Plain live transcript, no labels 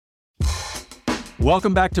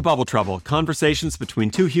Welcome back to Bubble Trouble, conversations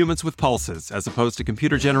between two humans with pulses, as opposed to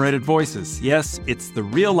computer-generated voices. Yes, it's the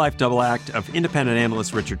real-life double act of independent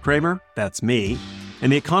analyst Richard Kramer, that's me,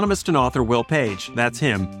 and the economist and author Will Page, that's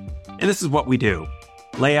him. And this is what we do.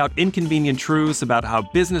 Lay out inconvenient truths about how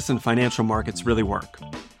business and financial markets really work.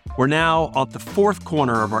 We're now at the fourth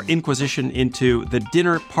corner of our inquisition into the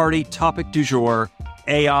dinner party topic du jour,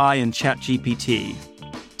 AI and ChatGPT.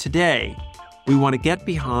 Today, we want to get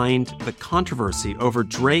behind the controversy over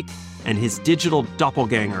Drake and his digital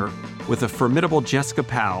doppelganger with a formidable Jessica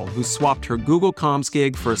Powell, who swapped her Google Comms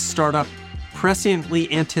gig for a startup presciently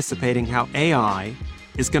anticipating how AI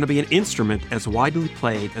is going to be an instrument as widely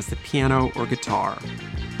played as the piano or guitar.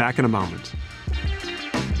 Back in a moment.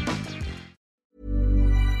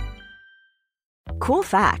 Cool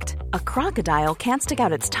fact, a crocodile can't stick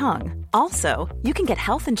out its tongue. Also, you can get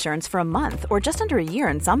health insurance for a month or just under a year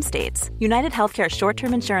in some states. United Healthcare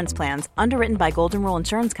short-term insurance plans, underwritten by Golden Rule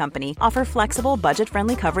Insurance Company, offer flexible,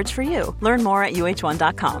 budget-friendly coverage for you. Learn more at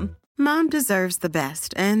uh1.com. Mom deserves the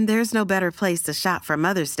best, and there's no better place to shop for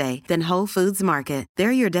Mother's Day than Whole Foods Market.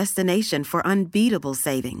 They're your destination for unbeatable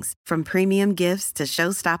savings, from premium gifts to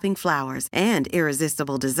show-stopping flowers and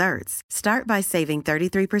irresistible desserts. Start by saving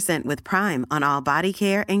 33% with Prime on all body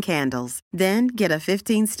care and candles. Then get a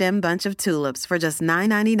 15-stem bunch of tulips for just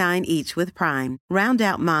 $9.99 each with Prime. Round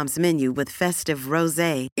out Mom's menu with festive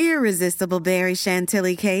rosé, irresistible berry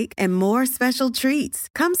chantilly cake, and more special treats.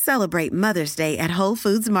 Come celebrate Mother's Day at Whole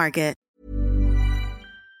Foods Market.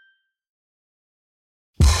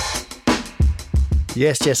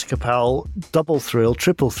 Yes, Jessica Powell, double thrilled,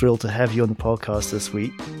 triple thrilled to have you on the podcast this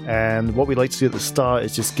week. And what we like to do at the start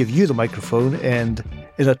is just give you the microphone and,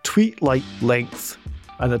 in a tweet-like length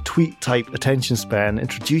and a tweet-type attention span,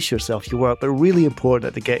 introduce yourself, your work, but really important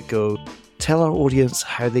at the get-go, tell our audience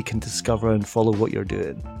how they can discover and follow what you're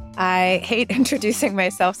doing. I hate introducing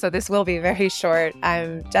myself, so this will be very short.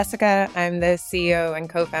 I'm Jessica. I'm the CEO and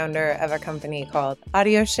co-founder of a company called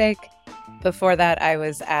AudioShake. Before that, I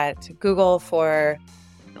was at Google for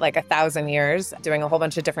like 1,000 years, doing a whole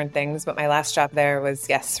bunch of different things. But my last job there was,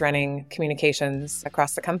 running communications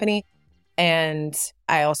across the company. And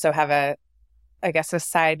I also have a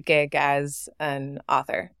side gig as an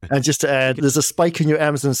author. And just to add, there's a spike in your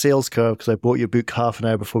Amazon sales curve because I bought your book half an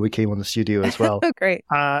hour before we came on the studio as well. Oh, great.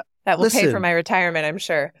 That will pay for my retirement, I'm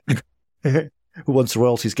sure. Once the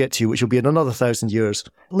royalties get to you, which will be in another 1,000 years.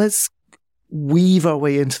 Let's weave our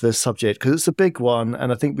way into this subject because it's a big one,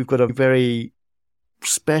 and I think we've got a very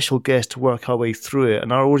special guest to work our way through it,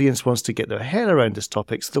 and our audience wants to get their head around this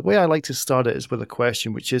topic. So the way I like to start it is with a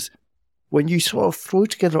question, which is, when you sort of throw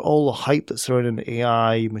together all the hype that's surrounding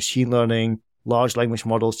AI, machine learning, large language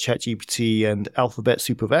models, ChatGPT, and alphabet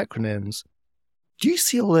soup of acronyms, do you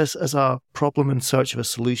see all this as a problem in search of a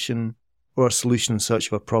solution or a solution in search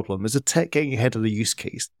of a problem? Is the tech getting ahead of the use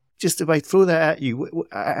case? Just if I throw that at you,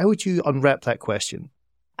 how would you unwrap that question?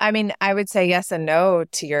 I mean, I would say yes and no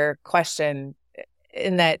to your question,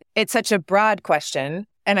 in that it's such a broad question.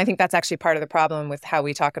 And I think that's actually part of the problem with how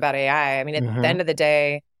we talk about AI. I mean, at the end of the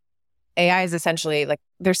day, AI is essentially like,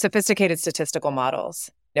 they're sophisticated statistical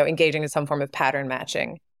models, engaging in some form of pattern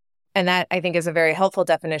matching. And that, I think, is a very helpful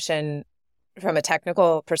definition from a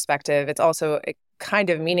technical perspective. It's also a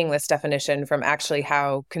kind of meaningless definition from actually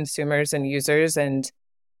how consumers and users and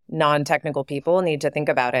non-technical people need to think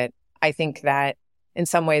about it. I think that in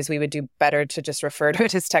some ways we would do better to just refer to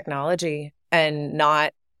it as technology and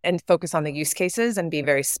focus on the use cases and be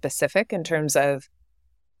very specific in terms of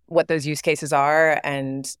what those use cases are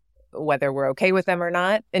and whether we're okay with them or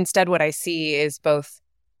not. Instead, what I see is both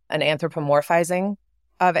an anthropomorphizing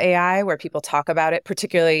of AI, where people talk about it,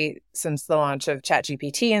 particularly since the launch of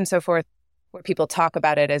ChatGPT and so forth, where people talk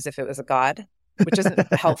about it as if it was a god, which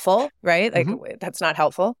isn't helpful, right? Like, that's not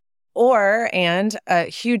helpful. And a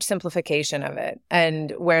huge simplification of it,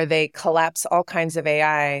 and where they collapse all kinds of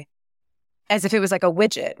AI as if it was like a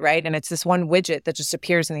widget, right? And it's this one widget that just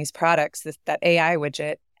appears in these products, that AI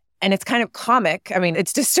widget. And it's kind of comic. I mean,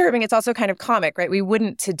 it's disturbing. It's also kind of comic, right? We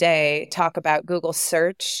wouldn't today talk about Google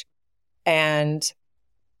search and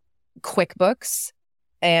QuickBooks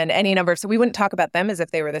and any number of, so we wouldn't talk about them as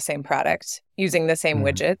if they were the same product using the same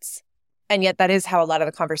widgets. And yet that is how a lot of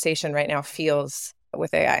the conversation right now feels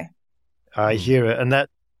with AI. I hear it. And that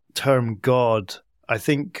term God, I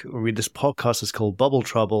think this podcast is called Bubble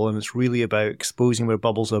Trouble, and it's really about exposing where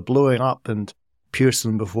bubbles are blowing up and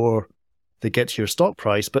piercing them before they get to your stock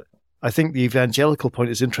price. But I think the evangelical point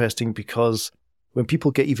is interesting because when people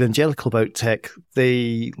get evangelical about tech,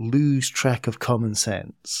 they lose track of common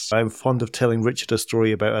sense. I'm fond of telling Richard a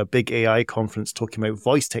story about a big AI conference talking about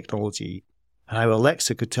voice technology and how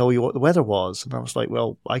Alexa could tell you what the weather was. And I was like,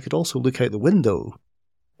 well, I could also look out the window.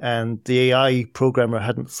 And the AI programmer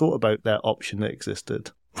hadn't thought about that option that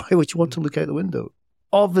existed. Why would you want to look out the window?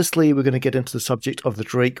 Obviously, we're going to get into the subject of the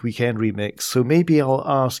Drake Weekend remix, so maybe I'll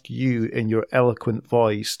ask you in your eloquent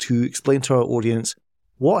voice to explain to our audience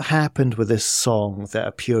what happened with this song that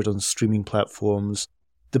appeared on streaming platforms,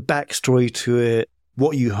 the backstory to it,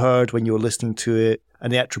 what you heard when you were listening to it,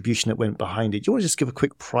 and the attribution that went behind it. Do you want to just give a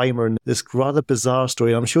quick primer on this rather bizarre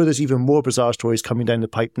story? I'm sure there's even more bizarre stories coming down the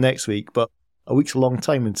pipe next week, but a week's a long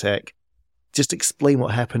time in tech. Just explain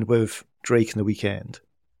what happened with Drake and The Weeknd.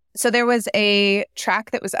 So there was a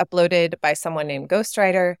track that was uploaded by someone named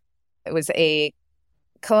Ghostwriter. It was a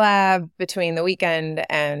collab between The Weeknd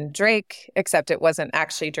and Drake, except it wasn't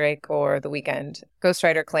actually Drake or The Weeknd.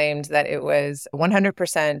 Ghostwriter claimed that it was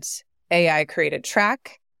 100% AI-created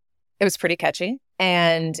track. It was pretty catchy,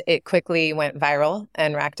 and it quickly went viral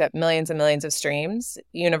and racked up millions and millions of streams.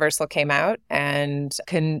 Universal came out and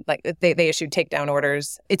they issued takedown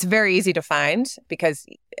orders. It's very easy to find because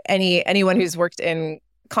anyone who's worked in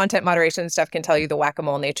content moderation stuff can tell you the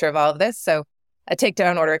whack-a-mole nature of all of this. So a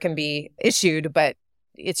takedown order can be issued, but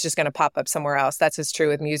it's just going to pop up somewhere else. That's as true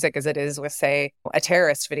with music as it is with, say, a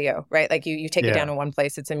terrorist video, right? Like you take it down in one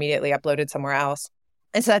place, it's immediately uploaded somewhere else.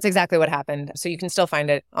 And so that's exactly what happened. So you can still find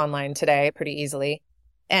it online today pretty easily.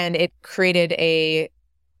 And it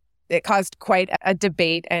caused quite a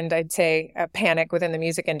debate and I'd say a panic within the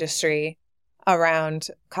music industry around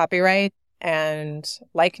copyright and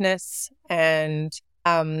likeness and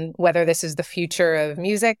whether this is the future of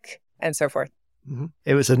music and so forth. Mm-hmm.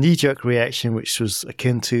 It was a knee-jerk reaction, which was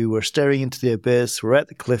akin to, we're staring into the abyss, we're at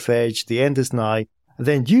the cliff edge, the end is nigh. And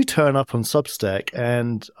then you turn up on Substack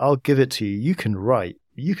and I'll give it to you. You can write.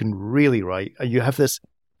 You can really write. And you have this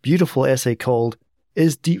beautiful essay called,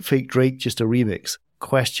 Is Deepfake Drake Just a Remix? ?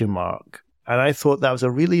 And I thought that was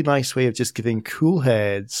a really nice way of just giving cool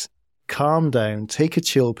heads, calm down, take a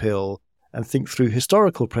chill pill, and think through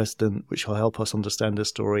historical precedent, which will help us understand the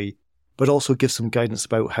story, but also give some guidance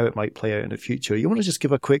about how it might play out in the future. You want to just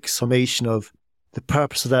give a quick summation of the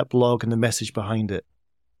purpose of that blog and the message behind it?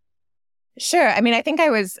 Sure. I mean, I think I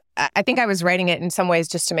was writing it in some ways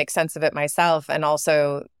just to make sense of it myself, and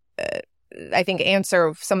also I think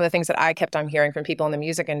answer some of the things that I kept on hearing from people in the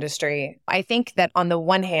music industry. I think that on the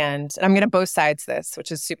one hand, and I'm going to both sides this, which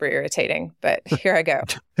is super irritating, but here I go.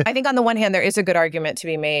 I think on the one hand, there is a good argument to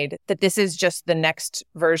be made that this is just the next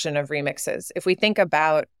version of remixes. If we think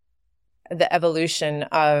about the evolution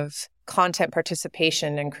of content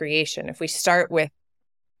participation and creation, if we start with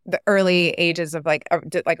the early ages of like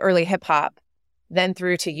early hip hop, then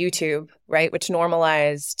through to YouTube, right, which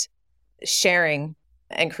normalized sharing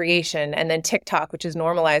and creation, and then TikTok, which is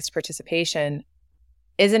normalized participation,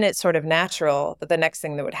 isn't it sort of natural that the next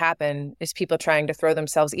thing that would happen is people trying to throw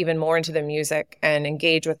themselves even more into the music and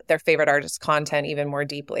engage with their favorite artist's content even more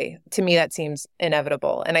deeply? To me, that seems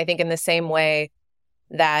inevitable. And I think in the same way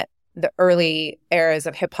that the early eras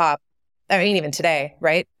of hip hop, I mean, even today,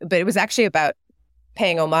 right? But it was actually about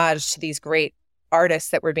paying homage to these great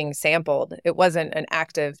artists that were being sampled. It wasn't an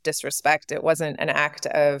act of disrespect. It wasn't an act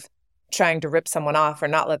of trying to rip someone off or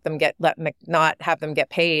not not have them get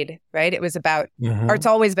paid, right? It was about, or it's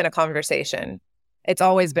always been a conversation. It's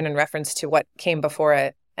always been in reference to what came before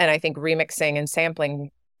it. And I think remixing and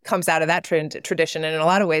sampling comes out of that tradition. And in a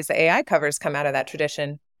lot of ways, the AI covers come out of that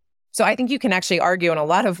tradition. So I think you can actually argue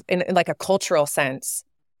in like a cultural sense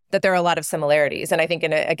that there are a lot of similarities. And I think,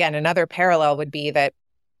 another parallel would be that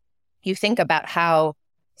you think about how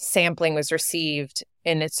sampling was received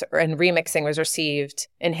and remixing was received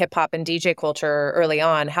in hip hop and DJ culture early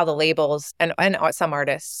on, how the labels and some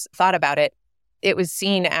artists thought about it. It was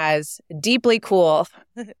seen as deeply cool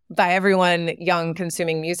by everyone young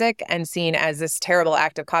consuming music and seen as this terrible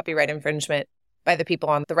act of copyright infringement by the people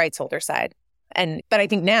on the rights holder side. But I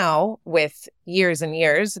think now, with years and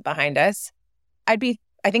years behind us, I think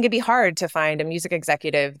it'd be hard to find a music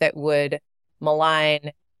executive that would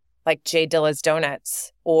malign like Jay Dilla's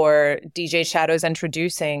Donuts or DJ Shadow's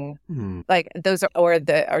Introducing, like those or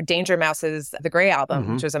Danger Mouse's The Grey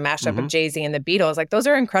Album, which was a mashup of Jay-Z and the Beatles. Like those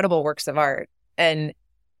are incredible works of art. And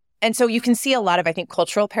so you can see a lot of, I think,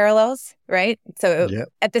 cultural parallels, right? So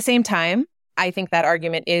At the same time, I think that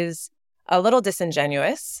argument is a little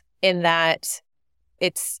disingenuous in that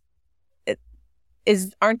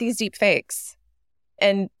aren't these deep fakes?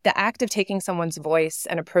 And the act of taking someone's voice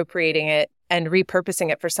and appropriating it and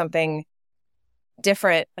repurposing it for something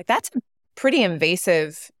different, like that's a pretty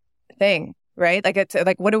invasive thing, right? Like it's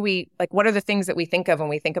like what are the things that we think of when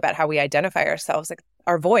we think about how we identify ourselves? Like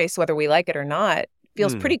our voice, whether we like it or not,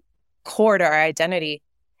 feels pretty core to our identity.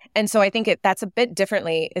 And so I think that's a bit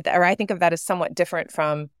differently, or I think of that as somewhat different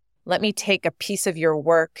from, let me take a piece of your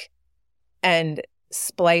work and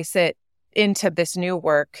splice it into this new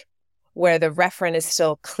work where the referent is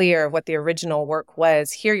still clear of what the original work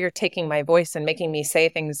was. Here you're taking my voice and making me say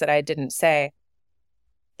things that I didn't say.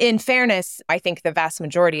 In fairness, I think the vast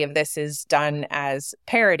majority of this is done as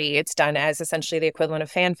parody. It's done as essentially the equivalent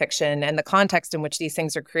of fan fiction. And the context in which these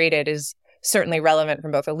things are created is certainly relevant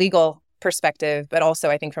from both a legal perspective, but also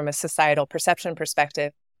I think from a societal perception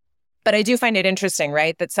perspective. But I do find it interesting,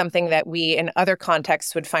 right, that something that we in other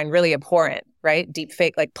contexts would find really abhorrent, right,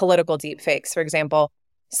 deepfake, like political deepfakes, for example,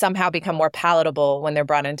 somehow become more palatable when they're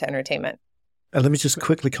brought into entertainment. And let me just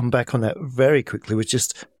quickly come back on that very quickly, which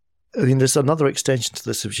just, I mean, there's another extension to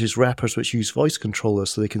this, which is rappers which use voice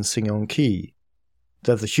controllers so they can sing on key.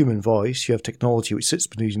 They have the human voice, you have technology which sits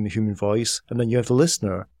beneath the human voice, and then you have the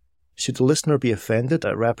listener. Should the listener be offended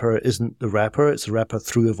that rapper isn't the rapper, it's a rapper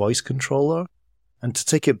through a voice controller? And to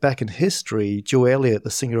take it back in history, Joe Elliott,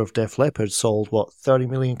 the singer of Def Leppard, sold, 30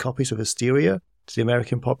 million copies of Hysteria to the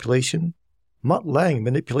American population? Mutt Lange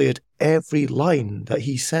manipulated every line that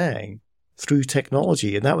he sang through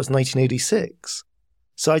technology, and that was 1986.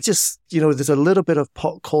 So I just, there's a little bit of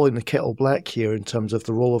pot calling the kettle black here in terms of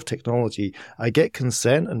the role of technology. I get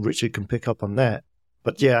consent, and Richard can pick up on that.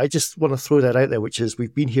 But yeah, I just want to throw that out there, which is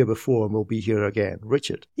we've been here before and we'll be here again.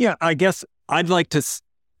 Richard? Yeah, I guess I'd like to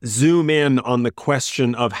zoom in on the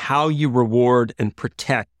question of how you reward and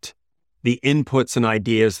protect the inputs and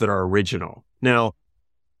ideas that are original. Now,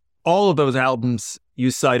 all of those albums you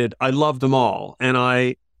cited, I love them all. And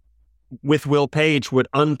I, with Will Page, would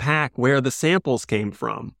unpack where the samples came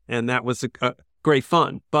from. And that was a great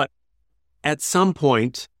fun. But at some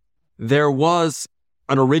point, there was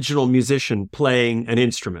an original musician playing an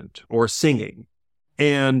instrument or singing.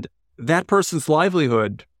 And that person's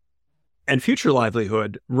livelihood and future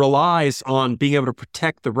livelihood relies on being able to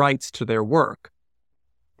protect the rights to their work.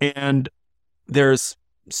 And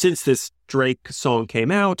since this Drake song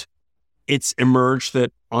came out, it's emerged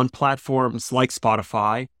that on platforms like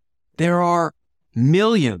Spotify, there are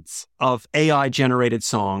millions of AI-generated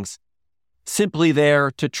songs simply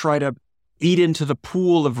there to try to eat into the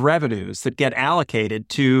pool of revenues that get allocated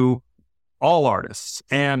to all artists.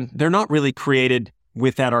 And they're not really created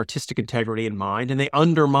with that artistic integrity in mind, and they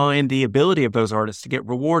undermine the ability of those artists to get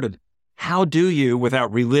rewarded. How do you,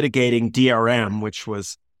 without relitigating DRM, which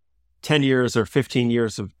was 10 years or 15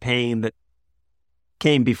 years of pain that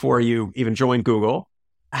came before you even joined Google,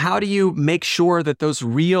 how do you make sure that those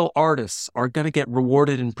real artists are going to get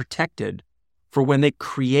rewarded and protected for when they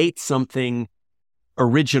create something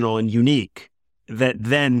original and unique that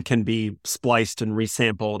then can be spliced and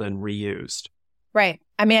resampled and reused? Right.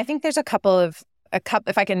 I mean, I think there's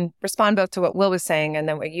if I can respond both to what Will was saying and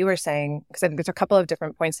then what you were saying, because I think there's a couple of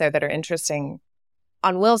different points there that are interesting.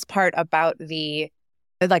 On Will's part about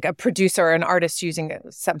like a producer or an artist using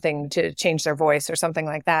something to change their voice or something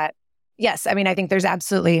like that. Yes, I mean, I think there's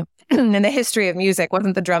absolutely, in the history of music,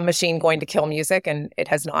 wasn't the drum machine going to kill music? And it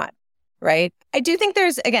has not, right? I do think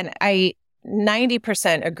I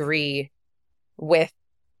 90% agree with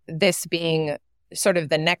this being sort of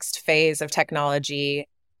the next phase of technology,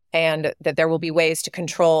 and that there will be ways to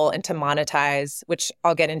control and to monetize, which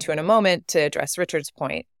I'll get into in a moment to address Richard's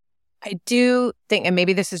point. I do think, and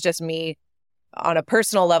maybe this is just me on a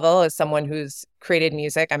personal level as someone who's created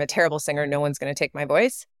music, I'm a terrible singer, no one's going to take my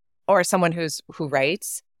voice, or someone who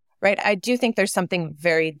writes, right? I do think there's something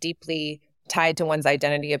very deeply tied to one's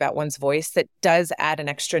identity about one's voice that does add an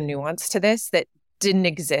extra nuance to this that didn't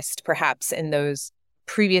exist perhaps in those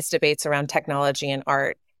previous debates around technology and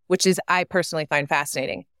art, which is I personally find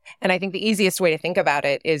fascinating. And I think the easiest way to think about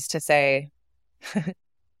it is to say,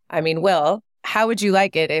 I mean, Will, how would you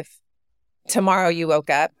like it if tomorrow you woke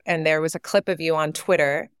up and there was a clip of you on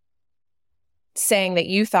Twitter saying that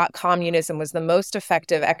you thought communism was the most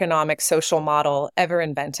effective economic social model ever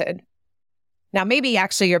invented? Now, maybe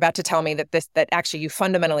actually you're about to tell me that actually you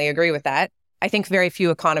fundamentally agree with that. I think very few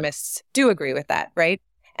economists do agree with that, right?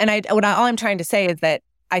 And all I'm trying to say is that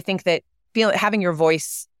I think that having your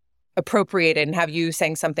voice appropriated and have you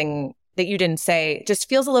saying something that you didn't say just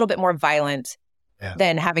feels a little bit more violent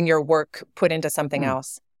than having your work put into something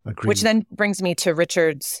else. Agreed. Which then brings me to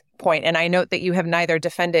Richard's point. And I note that you have neither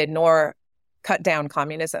defended nor cut down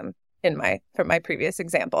communism from my previous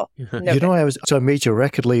example. I was to a major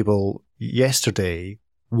record label yesterday,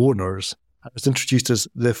 Warner's. I was introduced as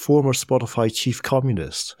the former Spotify chief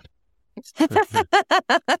communist.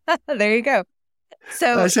 There you go.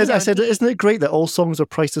 So I said, isn't it great that all songs are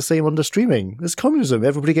priced the same under streaming? It's communism.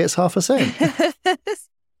 Everybody gets half a cent.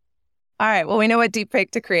 All right. Well, we know what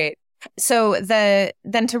deepfake to create. So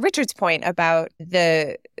then to Richard's point about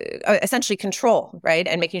the essentially control, right?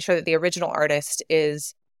 And making sure that the original artist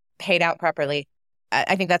is paid out properly.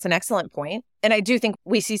 I think that's an excellent point. And I do think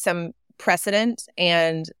we see some precedent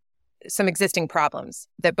and some existing problems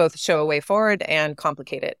that both show a way forward and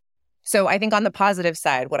complicate it. So I think on the positive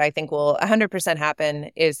side, what I think will 100% happen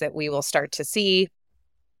is that we will start to see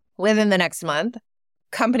within the next month,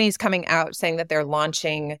 companies coming out saying that they're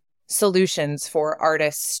launching solutions for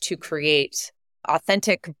artists to create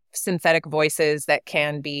authentic synthetic voices that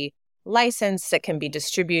can be licensed, that can be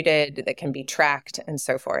distributed, that can be tracked, and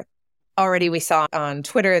so forth. Already we saw on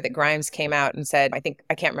Twitter that Grimes came out and said,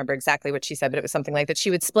 I can't remember exactly what she said, but it was something like that she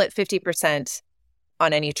would split 50%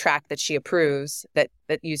 on any track that she approves that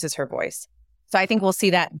uses her voice. So I think we'll see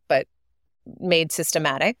that, but made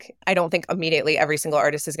systematic. I don't think immediately every single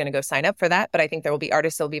artist is going to go sign up for that, but I think there will be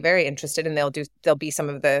artists that will be very interested and they'll be some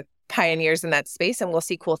of the pioneers in that space, and we'll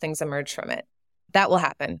see cool things emerge from it. That will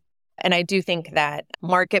happen. And I do think that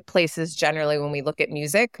marketplaces generally, when we look at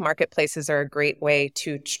music, marketplaces are a great way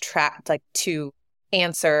to to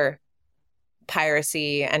answer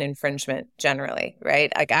piracy and infringement generally,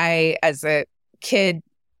 right? Like I, as a kid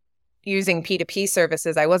using P2P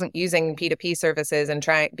services, I wasn't using P2P services and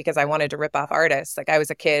trying because I wanted to rip off artists. Like I was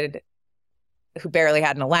a kid who barely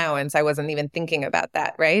had an allowance. I wasn't even thinking about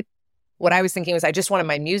that, right? What I was thinking was I just wanted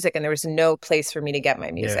my music and there was no place for me to get my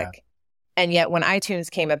music. Yeah. And yet when iTunes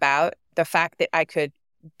came about, the fact that I could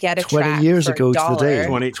get a track 20 years for ago $1, to the day.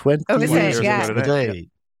 20 years ago to the day.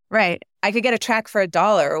 Right. I could get a track for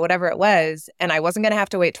 $1 or whatever it was, and I wasn't going to have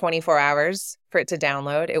to wait 24 hours for it to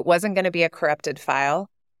download. It wasn't going to be a corrupted file.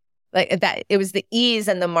 Like that, it was the ease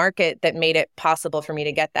and the market that made it possible for me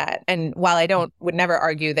to get that. And while I would never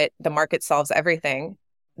argue that the market solves everything,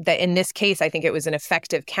 that in this case, I think it was an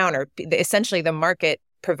effective counter. Essentially, the market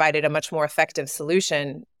provided a much more effective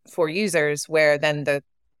solution for users, where then the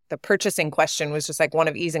purchasing question was just like one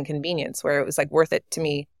of ease and convenience, where it was like worth it to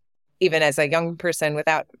me, even as a young person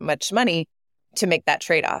without much money, to make that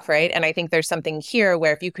trade-off, right? And I think there's something here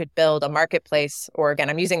where if you could build a marketplace, or again,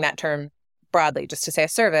 I'm using that term broadly just to say a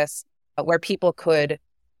service, where people could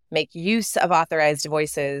make use of authorized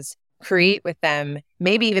voices, create with them,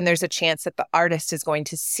 maybe even there's a chance that the artist is going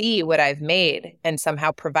to see what I've made and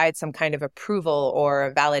somehow provide some kind of approval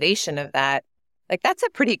or validation of that. Like that's a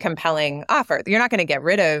pretty compelling offer. You're not going to get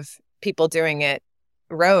rid of people doing it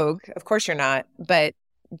rogue. Of course you're not. But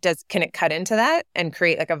can it cut into that and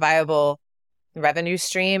create like a viable revenue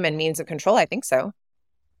stream and means of control? I think so.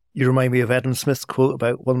 You remind me of Adam Smith's quote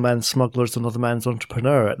about one man's smuggler is another man's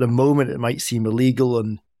entrepreneur. At the moment, it might seem illegal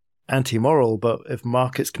and anti-moral, but if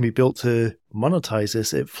markets can be built to monetize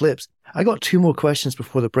this, it flips. I got 2 more questions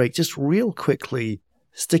before the break, just real quickly,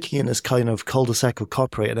 sticking in this kind of cul-de-sac of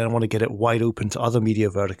copyright, and then I want to get it wide open to other media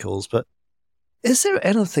verticals. But is there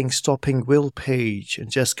anything stopping Will Page and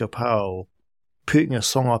Jessica Powell putting a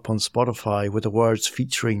song up on Spotify with the words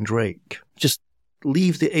featuring Drake? Just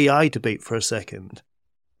leave the AI debate for a second.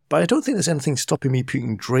 But I don't think there's anything stopping me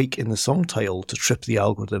putting Drake in the song title to trip the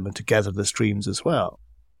algorithm and to gather the streams as well.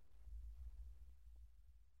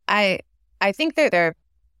 I think they're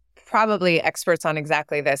probably experts on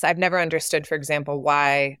exactly this. I've never understood, for example,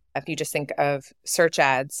 why, if you just think of search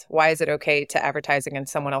ads, why is it okay to advertise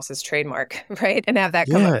against someone else's trademark, right? And have that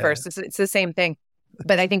come up first. It's the same thing.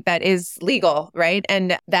 But I think that is legal, right?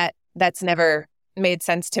 And that's never made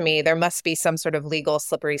sense to me. There must be some sort of legal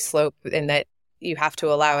slippery slope in that you have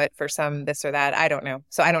to allow it for some this or that. I don't know.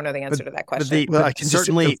 So I don't know the answer to that question. I can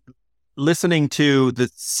certainly, listening to the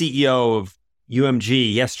CEO of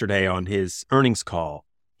UMG yesterday on his earnings call,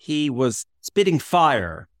 he was spitting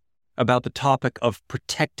fire about the topic of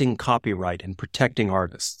protecting copyright and protecting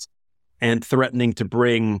artists, and threatening to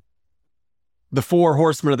bring the 4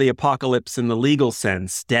 horsemen of the apocalypse in the legal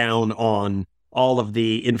sense down on all of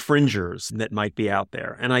the infringers that might be out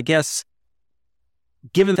there. And I guess,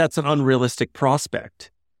 given that's an unrealistic prospect,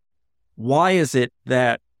 why is it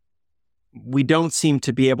that we don't seem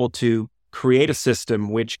to be able to create a system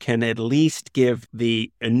which can at least give the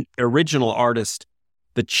original artist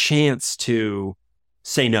the chance to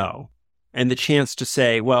say no, and the chance to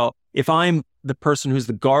say, well, if I'm the person who's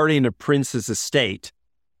the guardian of Prince's estate,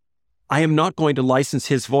 I am not going to license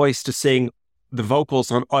his voice to sing the vocals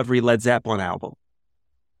on every Led Zeppelin album,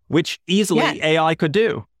 which easily AI could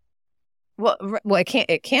do. Well,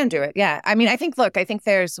 it can do it. Yeah. I mean, I think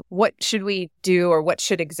there's what should we do, or what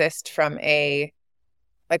should exist from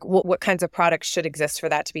what kinds of products should exist for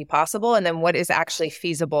that to be possible? And then what is actually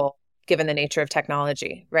feasible given the nature of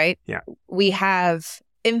technology, right? Yeah. We have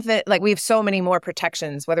we have so many more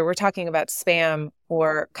protections, whether we're talking about spam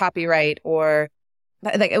or copyright or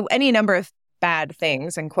like any number of bad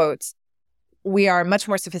things, in quotes. We are much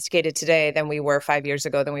more sophisticated today than we were 5 years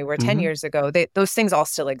ago, than we were 10 years ago. Those things all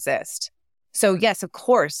still exist. So yes, of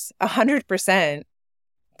course, 100%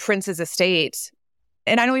 Prince's estate.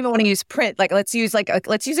 And I don't even want to use print. Like, let's use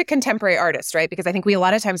a contemporary artist, right? Because I think a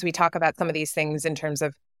lot of times we talk about some of these things in terms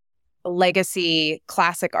of legacy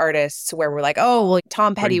classic artists where we're like, oh, well,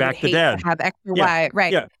 Tom Petty would hate to have X or Y.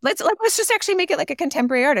 Right. Yeah. Let's just actually make it like a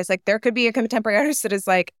contemporary artist. Like, there could be a contemporary artist that is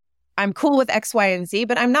like, I'm cool with X, Y, and Z,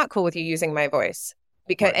 but I'm not cool with you using my voice.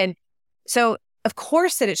 And so of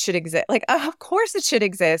course that it should exist. Like, of course it should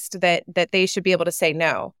exist that they should be able to say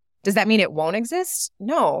no. Does that mean it won't exist?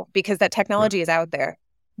 No, because that technology is out there.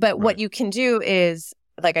 But what you can do is,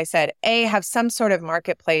 like I said, A, have some sort of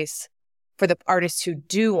marketplace for the artists who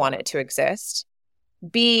do want it to exist.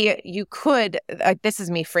 B, you could, this is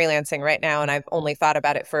me freelancing right now, and I've only thought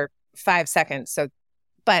about it for 5 seconds.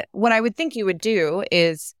 But what I would think you would do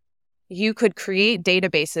is you could create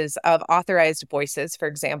databases of authorized voices, for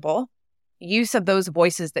example, use of those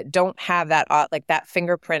voices that don't have that that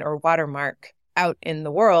fingerprint or watermark out in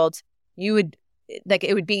the world. You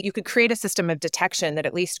could create a system of detection that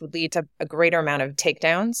at least would lead to a greater amount of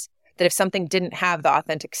takedowns, that if something didn't have the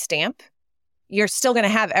authentic stamp, you're still going to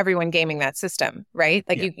have everyone gaming that system, right?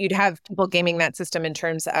 Like you'd have people gaming that system in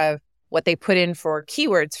terms of what they put in for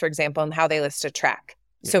keywords, for example, and how they list a track.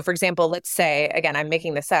 So, for example, let's say, again, I'm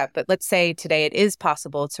making this up, but let's say today it is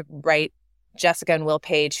possible to write Jessica and Will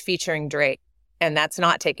Page featuring Drake, and that's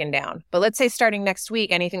not taken down. But let's say starting next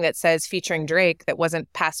week, anything that says featuring Drake that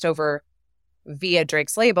wasn't passed over via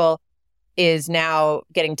Drake's label is now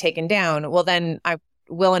getting taken down. Well, then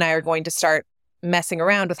Will and I are going to start messing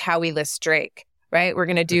around with how we list Drake, right? We're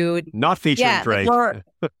going to do... Not featuring Drake.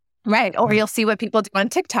 Right. Or you'll see what people do on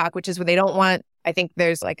TikTok, which is where they don't want... I think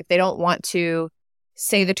there's if they don't want to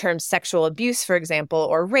say the term sexual abuse, for example,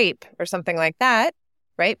 or rape or something like that,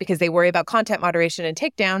 right? Because they worry about content moderation and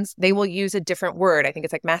takedowns, they will use a different word. I think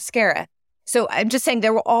it's like mascara. So I'm just saying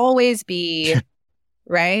there will always be,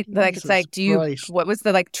 right? Like, it's like, what was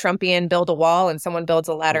the Trumpian build a wall and someone builds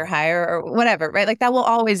a ladder higher or whatever, right? Like, that will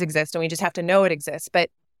always exist and we just have to know it exists. But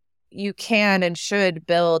you can and should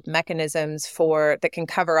build mechanisms that can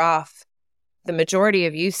cover off the majority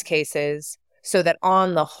of use cases so that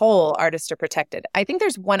on the whole, artists are protected. I think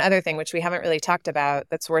there's one other thing which we haven't really talked about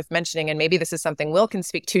that's worth mentioning, and maybe this is something Will can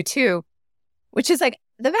speak to too, which is the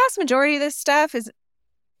vast majority of this stuff is,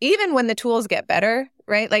 even when the tools get better,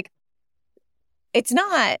 right? It's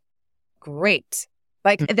not great.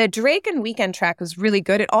 The Drake and Weeknd track was really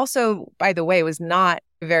good. It also, by the way, was not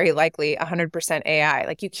very likely 100%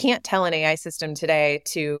 AI. You can't tell an AI system today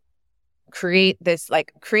to create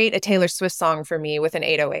a Taylor Swift song for me with an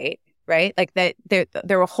 808. Right?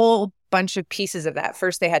 There were a whole bunch of pieces of that.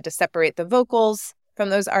 First, they had to separate the vocals from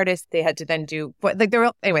those artists. They had to then do there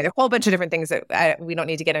were a whole bunch of different things that we don't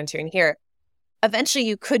need to get into in here. Eventually,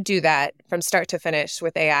 you could do that from start to finish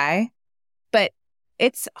with AI, but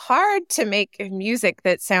it's hard to make music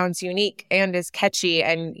that sounds unique and is catchy.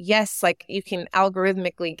 And yes, you can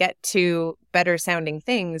algorithmically get to better sounding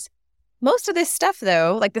things. Most of this stuff,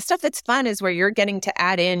 though, the stuff that's fun is where you're getting to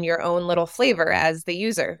add in your own little flavor as the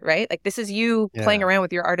user, right? This is you playing around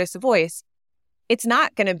with your artist's voice. It's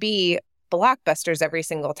not going to be blockbusters every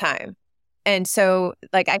single time. And so,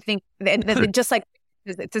 I think,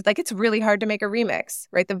 it's really hard to make a remix,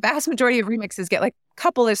 right? The vast majority of remixes get a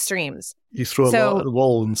couple of streams. You throw a lot at the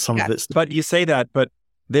wall and some of it's... But you say that, but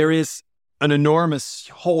there is an enormous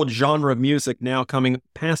whole genre of music now coming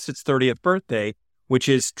past its 30th birthday, which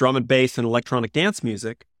is drum and bass and electronic dance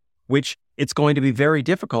music, which it's going to be very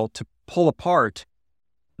difficult to pull apart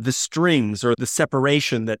the strings or the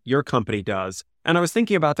separation that your company does. And I was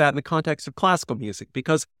thinking about that in the context of classical music,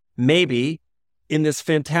 because maybe in this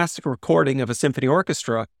fantastic recording of a symphony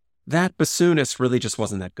orchestra, that bassoonist really just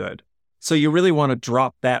wasn't that good. So you really want to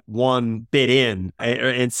drop that one bit in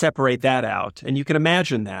and separate that out. And you can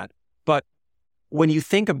imagine that. But when you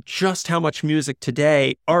think of just how much music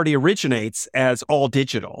today already originates as all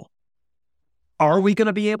digital, are we going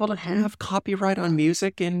to be able to have copyright on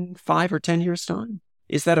music in 5 or 10 years' time?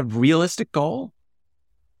 Is that a realistic goal?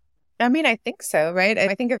 I mean, I think so, right?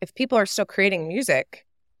 I think if people are still creating music,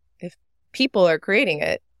 if people are creating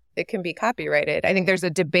it, it can be copyrighted. I think there's a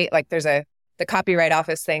debate, the Copyright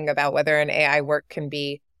Office thing about whether an AI work can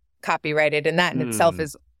be copyrighted, and that in itself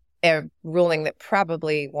is a ruling that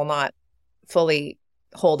probably will not fully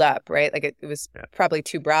hold up, right? It was probably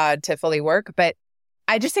too broad to fully work. But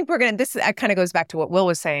I just think this kind of goes back to what Will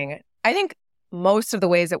was saying. I think most of the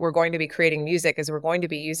ways that we're going to be creating music is we're going to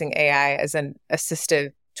be using AI as an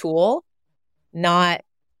assistive tool, not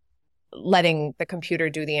letting the computer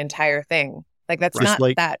do the entire thing. Like that's Just not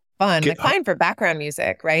like that fun. Like GitHub. fine for background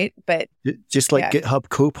music, right? But Just like Yeah. GitHub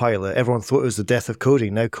Copilot, everyone thought it was the death of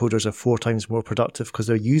coding. Now coders are 4 times more productive because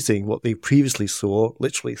they're using what they previously saw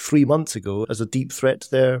literally 3 months ago as a deep threat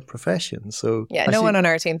to their profession. So yeah, I no see- one on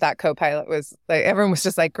our team thought Copilot was like, everyone was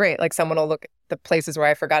just like, great. Like someone will look at the places where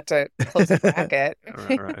I forgot to close a bracket.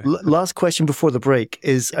 Right. Last question before the break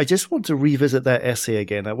is I just want to revisit that essay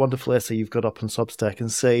again, that wonderful essay you've got up on Substack, and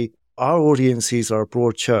say our audiences are a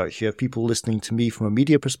broad church. You have people listening to me from a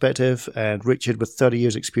media perspective and Richard with 30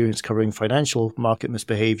 years experience covering financial market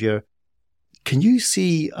misbehavior. Can you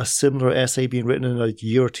see a similar essay being written in a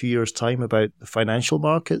year or 2 years' time about the financial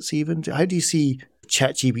markets even? How do you see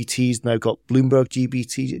ChatGPT's now got Bloomberg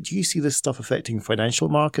GPT? Do you see this stuff affecting financial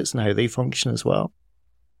markets and how they function as well?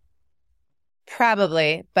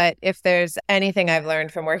 Probably. But if there's anything I've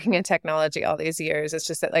learned from working in technology all these years, it's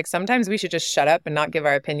just that like sometimes we should just shut up and not give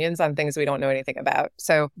our opinions on things we don't know anything about.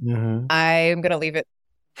 So I'm going to leave it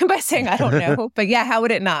by saying I don't know. But yeah, how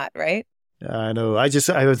would it not, right? I know. I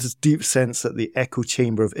have this deep sense that the echo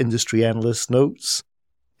chamber of industry analyst notes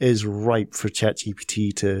is ripe for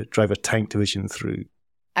ChatGPT to drive a tank division through.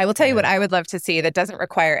 I will tell you what I would love to see that doesn't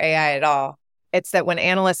require AI at all. It's that when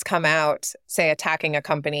analysts come out, say attacking a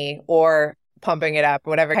company or pumping it up,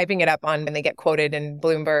 whatever, hyping it up on, and they get quoted in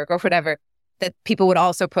Bloomberg or whatever, that people would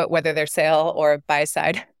also put whether they're sell or buy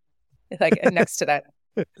side, like next to that.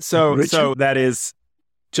 So Richard? that is,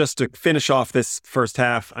 just to finish off this first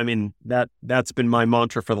half, I mean, that's been my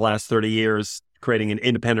mantra for the last 30 years, creating an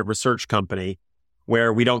independent research company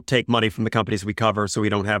where we don't take money from the companies we cover, so we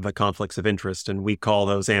don't have the conflicts of interest. And we call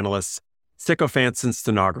those analysts sycophants and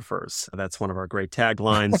stenographers. That's one of our great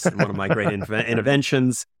taglines and one of my great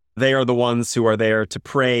interventions. They are the ones who are there to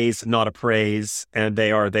praise, not appraise. And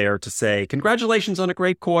they are there to say, congratulations on a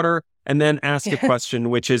great quarter, and then ask a question,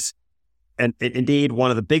 which is, and indeed, one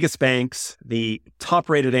of the biggest banks, the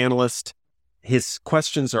top-rated analyst, his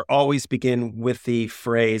questions are always begin with the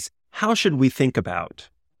phrase, how should we think about?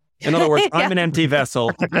 In other words, I'm an empty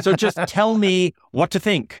vessel, so just tell me what to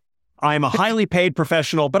think. I'm a highly paid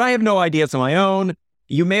professional, but I have no ideas of my own.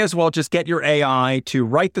 You may as well just get your AI to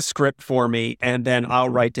write the script for me, and then I'll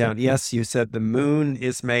write down, yes, you said the moon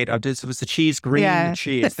is made of, it was the cheese, green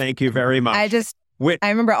cheese. Thank you very much. I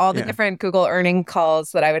remember all the different Google earning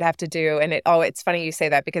calls that I would have to do. And it's funny you say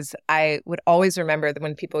that because I would always remember that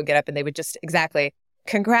when people would get up and they would just,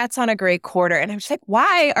 congrats on a great quarter. And I'm just like,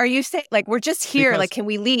 why are you saying, like, we're just here. Like, can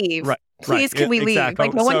we leave? Please, can we leave?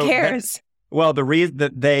 Like, no one cares. Well, the reason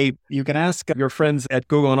that you can ask your friends at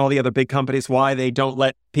Google and all the other big companies why they don't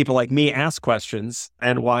let people like me ask questions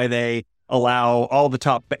and why they allow all the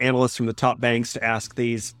top analysts from the top banks to ask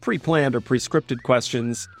these pre-planned or pre-scripted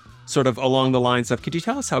questions, sort of along the lines of, could you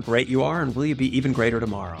tell us how great you are and will you be even greater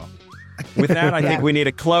tomorrow? With that, I think we need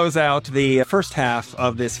to close out the first half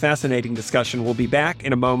of this fascinating discussion. We'll be back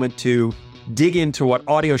in a moment to dig into what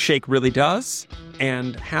Audio Shake really does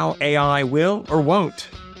and how AI will or won't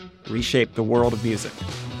reshape the world of music.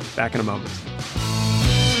 Back in a moment.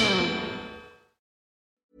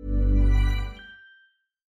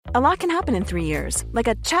 A lot can happen in 3 years, like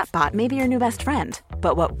a chatbot may be your new best friend.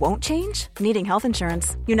 But what won't change? Needing health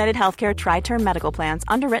insurance. United Healthcare Tri-Term Medical Plans,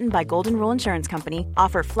 underwritten by Golden Rule Insurance Company,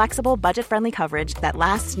 offer flexible, budget-friendly coverage that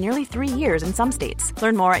lasts nearly 3 years in some states.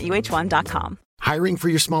 Learn more at uh1.com. Hiring for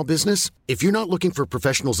your small business? If you're not looking for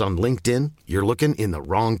professionals on LinkedIn, you're looking in the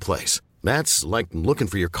wrong place. That's like looking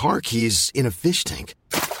for your car keys in a fish tank.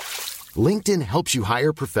 LinkedIn helps you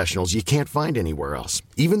hire professionals you can't find anywhere else,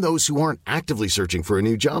 even those who aren't actively searching for a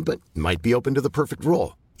new job but might be open to the perfect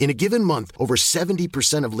role. In a given month, over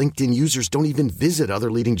 70% of LinkedIn users don't even visit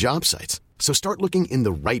other leading job sites. So start looking in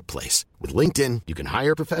the right place. With LinkedIn, you can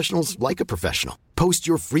hire professionals like a professional. Post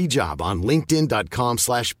your free job on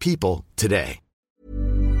linkedin.com/people today.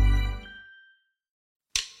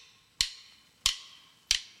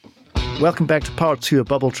 Welcome back to part 2 of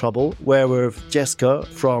Bubble Trouble, where we're with Jessica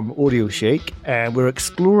from Audio Shake, and we're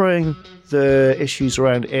exploring the issues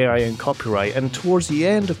around AI and copyright. And towards the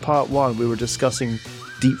end of part 1, we were discussing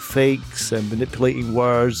deep fakes and manipulating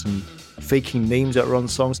words and faking names that are on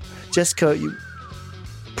songs. Jessica,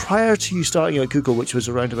 prior to you starting at Google, which was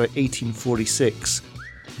around about 1846,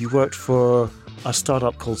 you worked for a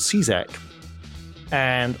startup called CZAC.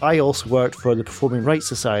 And I also worked for the Performing Rights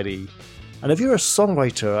Society. And if you're a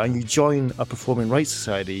songwriter and you join a Performing Rights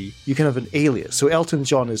Society, you can have an alias. So Elton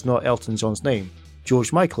John is not Elton John's name.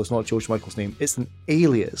 George Michael is not George Michael's name. It's an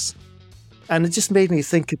alias. And it just made me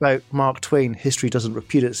think about Mark Twain, history doesn't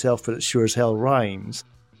repeat itself, but it sure as hell rhymes.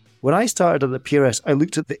 When I started at the PRS, I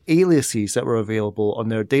looked at the aliases that were available on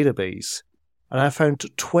their database. and I found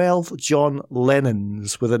 12 John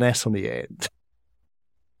Lennons with an S on the end.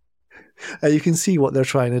 And you can see what they're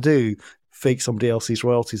trying to do, fake somebody else's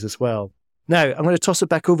royalties as well. Now, I'm going to toss it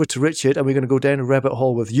back over to Richard, and we're going to go down a rabbit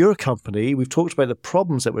hole with your company. We've talked about the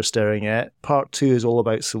problems that we're staring at. Part 2 is all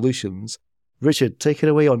about solutions. Richard, take it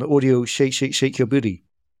away on audio Shake, Shake, Shake Your Booty.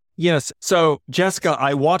 Yes. So, Jessica,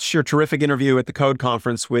 I watched your terrific interview at the Code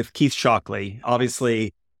Conference with Keith Shockley,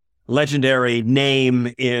 obviously legendary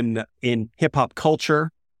name in hip-hop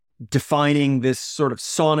culture, defining this sort of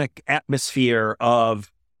sonic atmosphere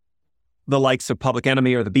of the likes of Public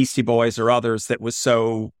Enemy or the Beastie Boys or others that was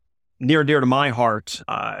so near and dear to my heart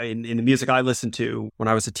in the music I listened to when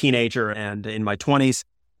I was a teenager and in my 20s.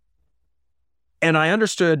 And I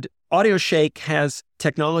understood Audio Shake has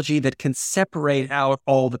technology that can separate out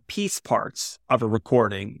all the piece parts of a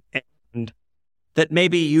recording, and that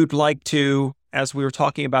maybe you'd like to, as we were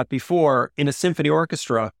talking about before, in a symphony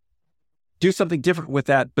orchestra, do something different with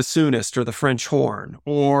that bassoonist or the French horn,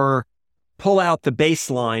 or pull out the bass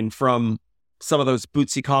line from some of those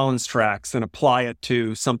Bootsy Collins tracks and apply it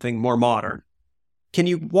to something more modern. Can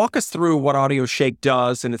you walk us through what Audio Shake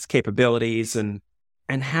does and its capabilities, and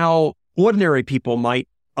how ordinary people might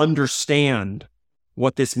understand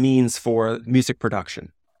what this means for music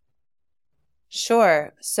production?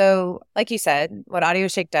 Sure. So like you said, what Audio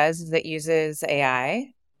Shake does is it uses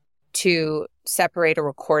AI to separate a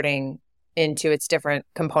recording into its different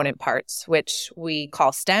component parts, which we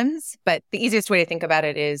call stems. But the easiest way to think about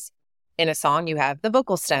it is in a song, you have the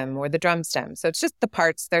vocal stem or the drum stem. So it's just the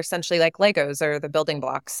parts. They're essentially like Legos or the building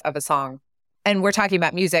blocks of a song. And we're talking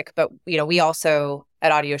about music, but we also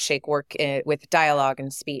at Audio Shake work with dialogue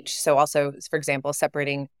and speech. So also, for example,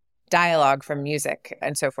 separating dialogue from music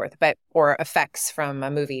and so forth, or effects from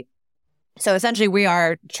a movie. So essentially, we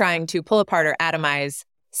are trying to pull apart or atomize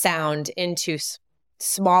sound into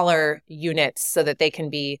smaller units so that they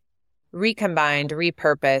can be recombined,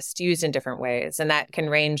 repurposed, used in different ways. And that can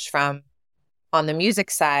range from, on the music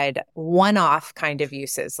side, one-off kind of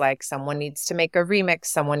uses, like someone needs to make a remix,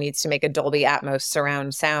 someone needs to make a Dolby Atmos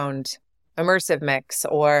surround sound immersive mix,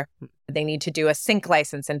 or they need to do a sync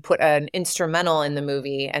license and put an instrumental in the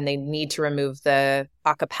movie and they need to remove the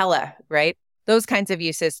a cappella, right? Those kinds of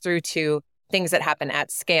uses through to things that happen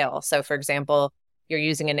at scale. So for example, you're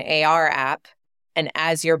using an AR app, and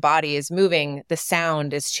as your body is moving, the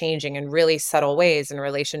sound is changing in really subtle ways in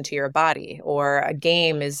relation to your body. Or a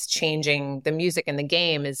game is changing, the music in the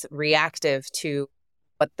game is reactive to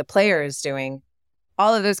what the player is doing.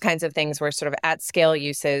 All of those kinds of things were sort of at scale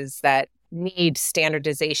uses that need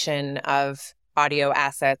standardization of audio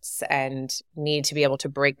assets and need to be able to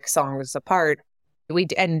break songs apart. We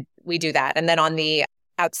do that. And then on the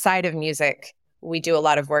outside of music, we do a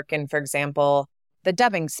lot of work in, for example, the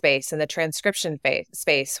dubbing space and the transcription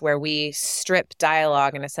space, where we strip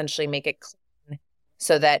dialogue and essentially make it clean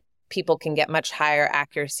so that people can get much higher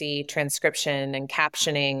accuracy transcription and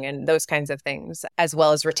captioning and those kinds of things, as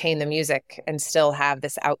well as retain the music and still have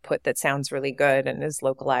this output that sounds really good and is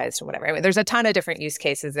localized and whatever. I mean, there's a ton of different use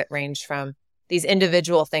cases that range from these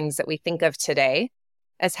individual things that we think of today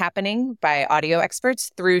as happening by audio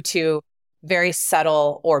experts through to very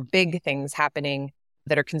subtle or big things happening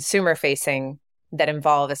that are consumer facing that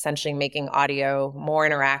involve essentially making audio more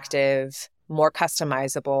interactive, more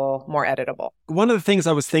customizable, more editable. One of the things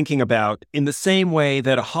I was thinking about, in the same way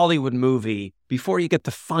that a Hollywood movie, before you get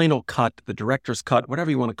the final cut, the director's cut,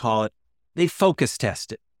 whatever you want to call it, they focus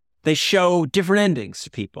test it. They show different endings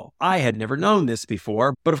to people. I had never known this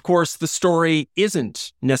before, but of course the story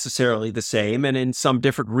isn't necessarily the same. And in some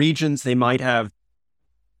different regions, they might have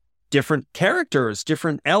different characters,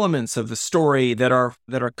 different elements of the story that are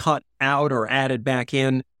cut out or added back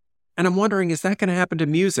in. And I'm wondering, is that going to happen to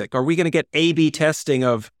music? Are we going to get A/B testing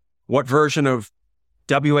of what version of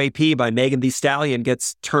WAP by Megan Thee Stallion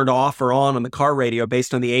gets turned off or on the car radio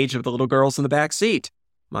based on the age of the little girls in the back seat?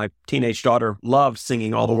 My teenage daughter loved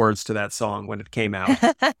singing all the words to that song when it came out.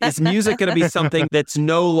 Is music going to be something that's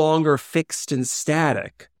no longer fixed and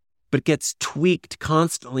static, but gets tweaked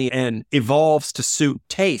constantly and evolves to suit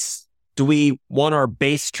tastes? Do we want our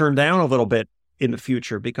bass turned down a little bit in the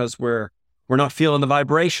future because we're not feeling the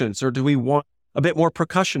vibrations? Or do we want a bit more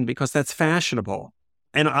percussion because that's fashionable?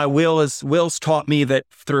 And Will's taught me that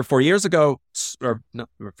 3 or 4 years ago, or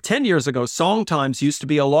 10 years ago, song times used to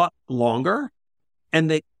be a lot longer, and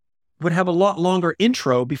they would have a lot longer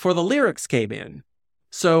intro before the lyrics came in.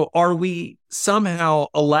 So are we somehow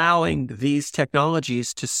allowing these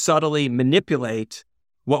technologies to subtly manipulate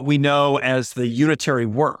what we know as the unitary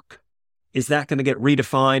work? Is that going to get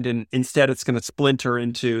redefined, and instead it's going to splinter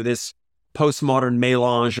into this postmodern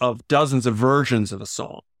melange of dozens of versions of a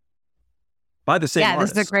song? by the same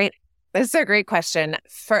artist? This is a great question.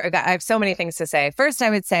 I have so many things to say. First, I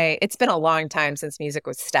would say it's been a long time since music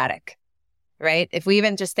was static, right? If we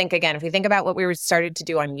even just think again, if we think about what we started to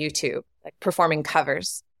do on YouTube, like performing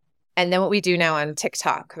covers, and then what we do now on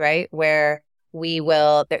TikTok, right? Where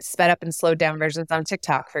there's sped up and slowed down versions on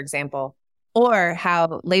TikTok, for example, or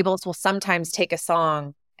how labels will sometimes take a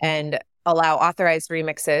song and allow authorized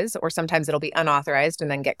remixes, or sometimes it'll be unauthorized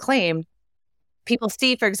and then get claimed. People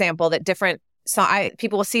see, for example, that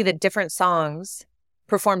people will see that different songs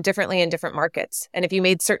perform differently in different markets. And if you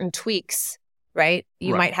made certain tweaks, right,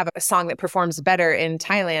 you might have a song that performs better in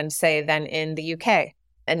Thailand, say, than in the UK.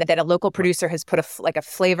 And that a local producer has put a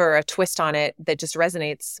flavor or a twist on it that just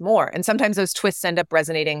resonates more. And sometimes those twists end up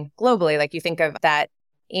resonating globally. Like you think of that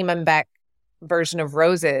Iman Beck version of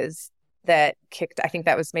Roses that kicked, I think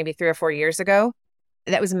that was maybe 3 or 4 years ago.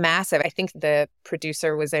 That was massive. I think the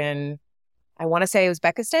producer was in, I want to say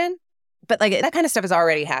Uzbekistan. But like that kind of stuff is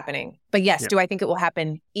already happening. But yes, do I think it will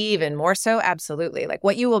happen even more so? Absolutely. Like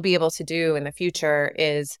what you will be able to do in the future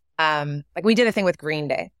is like we did a thing with Green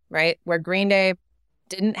Day, right? Where Green Day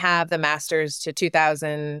didn't have the masters to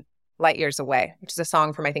 2000 Light Years Away, which is a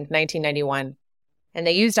song from, I think, 1991. And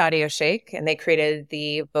they used Audio Shake and they created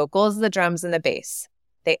the vocals, the drums, and the bass.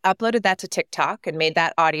 They uploaded that to TikTok and made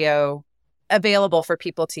that audio available for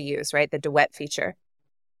people to use, right? The duet feature.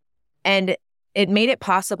 And it made it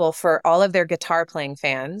possible for all of their guitar playing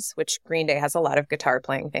fans, which Green Day has a lot of guitar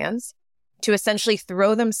playing fans, to essentially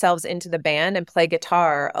throw themselves into the band and play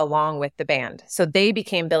guitar along with the band. So they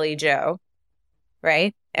became Billy Joe,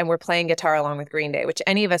 right? And we're playing guitar along with Green Day, which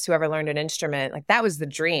any of us who ever learned an instrument, like that was the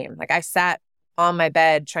dream. Like I sat on my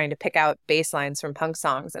bed trying to pick out bass lines from punk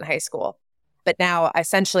songs in high school. But now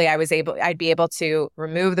essentially I'd be able to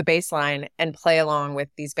remove the bass line and play along with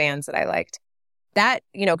these bands that I liked. That,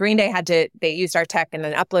 Green Day they used our tech and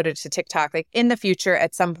then uploaded it to TikTok. Like in the future,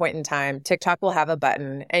 at some point in time, TikTok will have a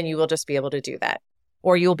button and you will just be able to do that.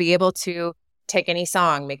 Or you'll be able to take any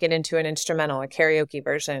song, make it into an instrumental, a karaoke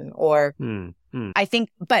version, or I think,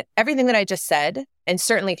 but everything that I just said, and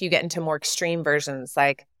certainly if you get into more extreme versions,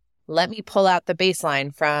 like let me pull out the bass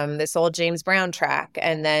line from this old James Brown track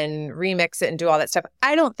and then remix it and do all that stuff.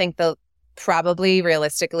 I don't think probably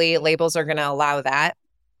realistically labels are going to allow that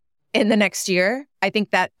in the next year. I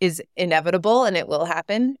think that is inevitable and it will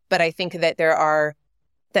happen. But I think that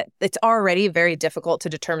that it's already very difficult to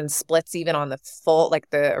determine splits even on the full, like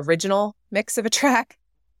the original mix of a track.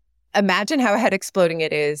 Imagine how head exploding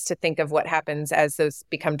it is to think of what happens as those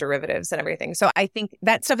become derivatives and everything. So I think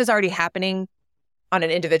that stuff is already happening on an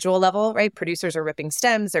individual level, right? Producers are ripping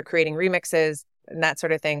stems, they're creating remixes and that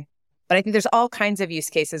sort of thing. But I think there's all kinds of use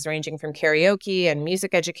cases ranging from karaoke and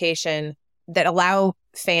music education that allow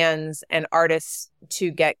fans and artists to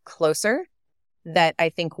get closer that I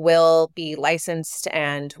think will be licensed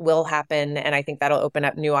and will happen. And I think that'll open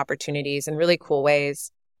up new opportunities in really cool ways.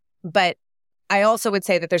 But I also would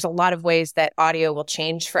say that there's a lot of ways that audio will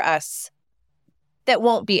change for us that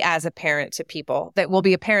won't be as apparent to people, that will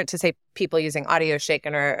be apparent to, say, people using Audio Shake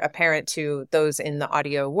and are apparent to those in the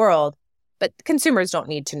audio world. But consumers don't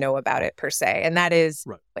need to know about it per se. And that is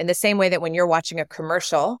in the same way that when you're watching a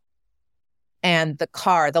commercial and the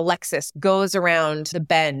car, the Lexus, goes around the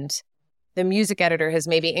bend, the music editor has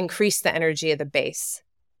maybe increased the energy of the bass,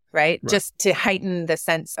 right? Just to heighten the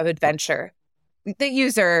sense of adventure. The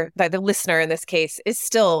user, the listener in this case, is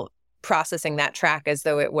still processing that track as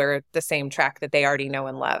though it were the same track that they already know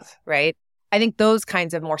and love, right? I think those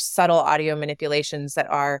kinds of more subtle audio manipulations that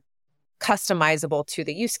are customizable to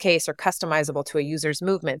the use case or customizable to a user's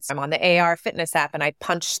movements. I'm on the AR fitness app and I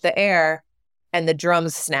punch the air and the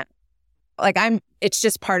drums snap. Like it's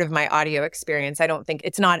just part of my audio experience. I don't think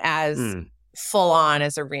it's not as full on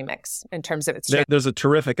as a remix in terms of its. There's a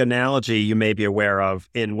terrific analogy you may be aware of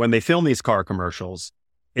in when they film these car commercials.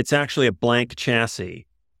 It's actually a blank chassis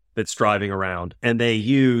that's driving around and they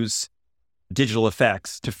use digital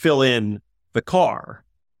effects to fill in the car.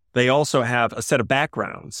 They also have a set of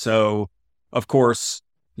backgrounds. So, of course,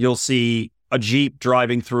 you'll see a Jeep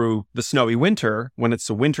driving through the snowy winter when it's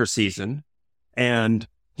the winter season, and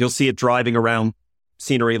you'll see it driving around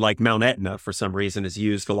scenery like Mount Etna, for some reason, is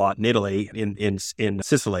used a lot in Italy, in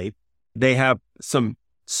Sicily. They have some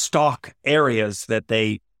stock areas that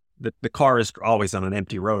the car is always on an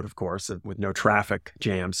empty road, of course, with no traffic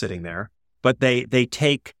jam sitting there. But they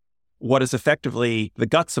take what is effectively the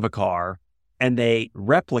guts of a car and they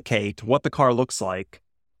replicate what the car looks like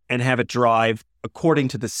and have it drive according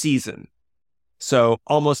to the season. So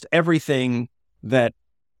almost everything that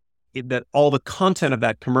all the content of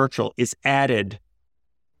that commercial is added,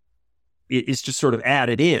 is just sort of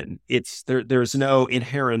added in. There's no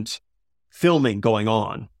inherent filming going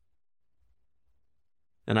on.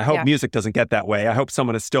 And I hope music doesn't get that way. I hope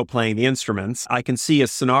someone is still playing the instruments. I can see a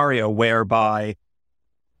scenario whereby,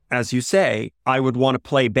 as you say, I would want to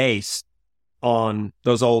play bass on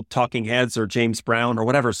those old Talking Heads or James Brown or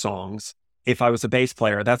whatever songs. If I was a bass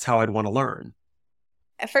player, that's how I'd want to learn.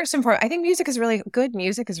 First and foremost, I think good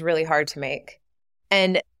music is really hard to make.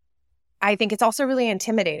 And I think it's also really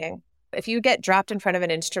intimidating. If you get dropped in front of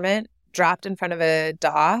an instrument, dropped in front of a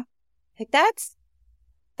DAW, like that's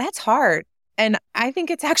hard. And I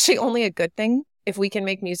think it's actually only a good thing if we can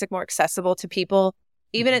make music more accessible to people,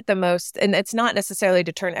 even at the most. And it's not necessarily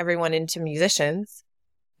to turn everyone into musicians,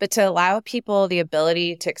 but to allow people the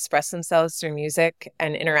ability to express themselves through music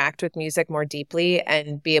and interact with music more deeply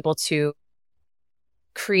and be able to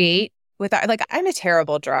create without, like, I'm a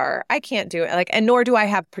terrible drawer. I can't do it. Like, and nor do I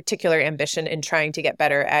have particular ambition in trying to get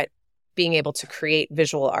better at being able to create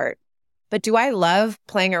visual art. But do I love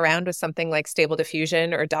playing around with something like Stable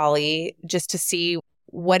Diffusion or DALL-E just to see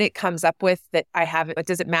what it comes up with that I haven't, but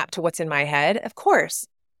does it map to what's in my head? Of course.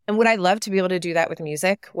 And would I love to be able to do that with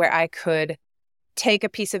music, where I could take a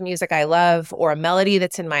piece of music I love or a melody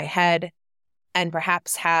that's in my head and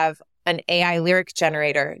perhaps have an AI lyric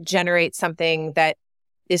generator generate something that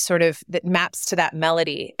is sort of, that maps to that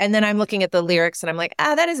melody. And then I'm looking at the lyrics and I'm like,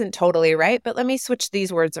 that isn't totally right, but let me switch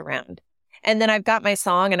these words around. And then I've got my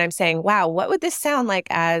song and I'm saying, wow, what would this sound like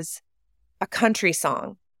as a country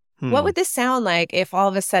song? What would this sound like if all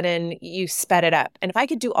of a sudden you sped it up? And if I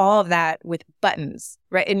could do all of that with buttons,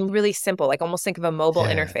 right? And really simple, like almost think of a mobile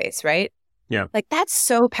interface, right? Yeah. Like that's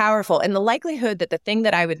so powerful. And the likelihood that the thing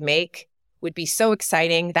that I would make would be so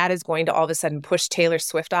exciting, that is going to all of a sudden push Taylor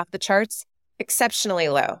Swift off the charts, exceptionally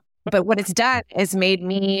low. But what it's done is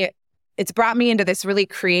it's brought me into this really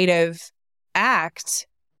creative act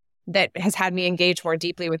that has had me engage more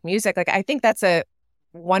deeply with music. Like, I think that's a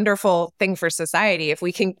wonderful thing for society if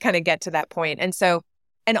we can kind of get to that point. And so,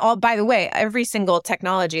 by the way, every single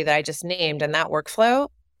technology that I just named and that workflow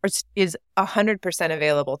is 100%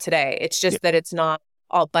 available today. It's just that it's not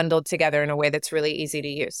all bundled together in a way that's really easy to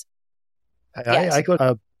use. I got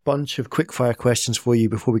a bunch of quickfire questions for you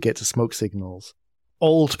before we get to smoke signals.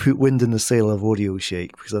 All to put wind in the sail of Audio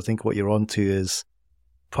Shake, because I think what you're onto is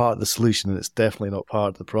part of the solution and it's definitely not part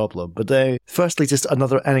of the problem. But firstly, just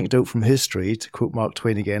another anecdote from history, to quote Mark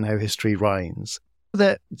Twain again, how history rhymes.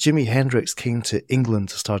 That Jimi Hendrix came to England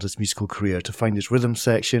to start his musical career, to find his rhythm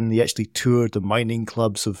section. He actually toured the mining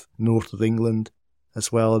clubs of north of England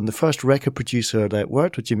as well. And the first record producer that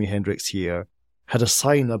worked with Jimi Hendrix here had a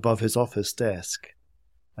sign above his office desk.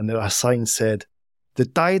 And a sign said, "The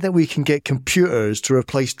day that we can get computers to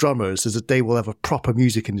replace drummers is the day we'll have a proper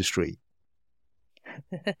music industry."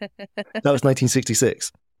 That was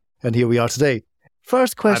 1966. And here we are today.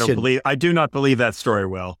 First question. I do not believe that story,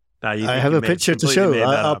 Will. I have a picture to show.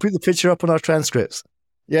 I'll put the picture up on our transcripts.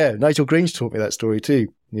 Yeah, Nigel Grange told me that story too.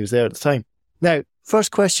 He was there at the time. Now,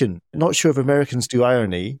 first question. Not sure if Americans do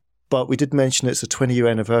irony, but we did mention it's the 20-year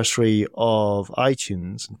anniversary of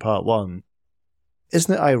iTunes in part one.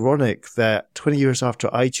 Isn't it ironic that 20 years after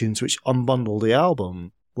iTunes, which unbundled the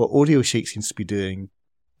album, what Audio Shake seems to be doing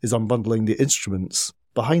is unbundling the instruments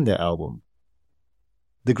behind that album?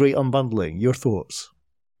 The great unbundling. Your thoughts?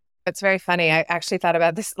 It's very funny. I actually thought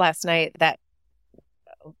about this last night, that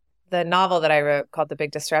the novel that I wrote called The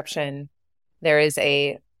Big Disruption, there is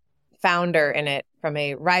a founder in it from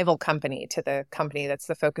a rival company to the company that's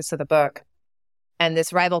the focus of the book. And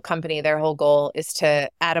this rival company, their whole goal is to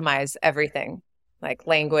atomize everything, like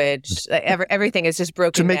language, everything is just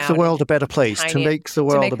broken down. To make the world a better place. To make the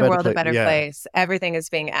world a better place. Everything is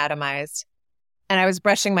being atomized. And I was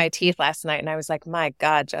brushing my teeth last night and I was like, my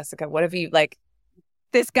God, Jessica, what have you, like,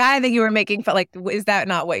 this guy that you were making fun, like, is that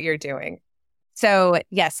not what you're doing? So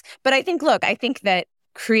yes, but I think that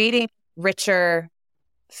creating richer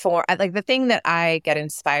form, like the thing that I get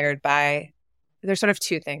inspired by, there's sort of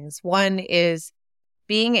two things. One is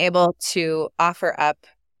being able to offer up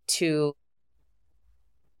to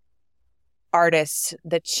artists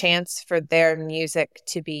the chance for their music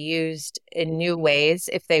to be used in new ways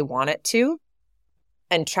if they want it to,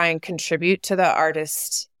 and try and contribute to the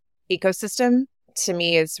artist ecosystem, to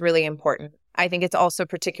me is really important. I think it's also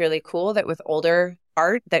particularly cool that with older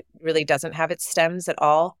art that really doesn't have its stems at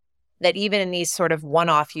all, that even in these sort of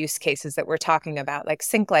one-off use cases that we're talking about, like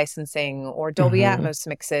sync licensing or Dolby Atmos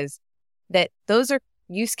mixes, that those are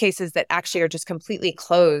use cases that actually are just completely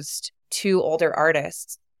closed to older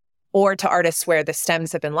artists or to artists where the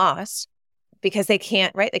stems have been lost because they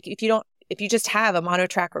can't, right? Like if you just have a mono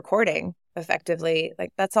track recording, effectively,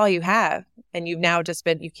 like that's all you have. And you've now just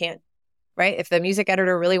been, you can't right? If the music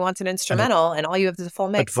editor really wants an instrumental and all you have is a full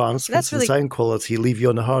mix. Advancements in sound quality leave you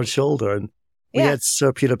on the hard shoulder. And we had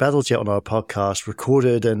Sir Peter Battlejet on our podcast,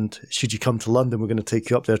 recorded, and should you come to London, we're going to take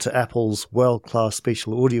you up there to Apple's world-class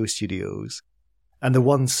spatial audio studios. And the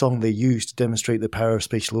one song they used to demonstrate the power of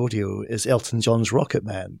spatial audio is Elton John's Rocket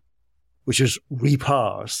Man, which is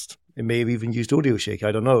reparsed. It may have even used AudioShake,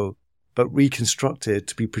 I don't know, but reconstructed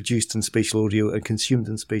to be produced in spatial audio and consumed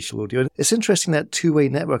in spatial audio. It's interesting, that two-way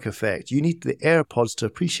network effect. You need the AirPods to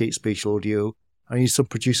appreciate spatial audio, and you need some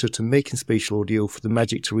producer to make in spatial audio for the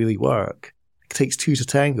magic to really work. It takes two to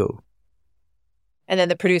tango. And then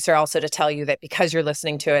the producer also to tell you that because you're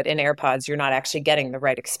listening to it in AirPods, you're not actually getting the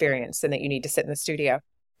right experience and that you need to sit in the studio.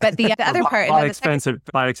 But the other part... buy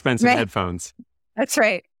expensive headphones. That's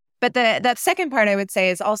right. But the second part I would say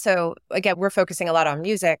is also, again, we're focusing a lot on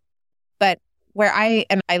music, but where I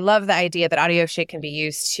love the idea that AudioShake can be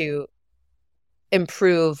used to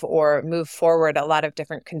improve or move forward a lot of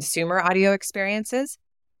different consumer audio experiences.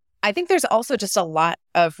 I think there's also just a lot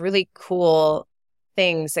of really cool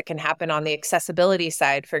things that can happen on the accessibility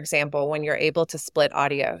side, for example, when you're able to split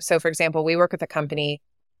audio. So, for example, we work with a company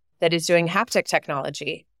that is doing haptic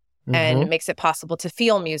technology and it makes it possible to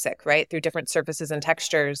feel music, right, through different surfaces and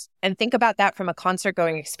textures. And think about that from a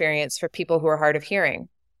concert-going experience for people who are hard of hearing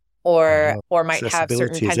or might have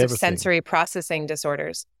certain kinds of sensory processing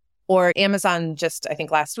disorders. Or Amazon just, I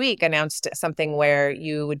think last week, announced something where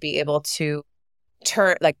you would be able to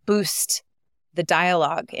boost the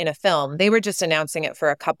dialogue in a film. They were just announcing it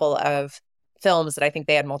for a couple of films that I think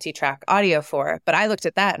they had multi-track audio for. But I looked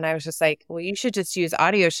at that and I was just like, well, you should just use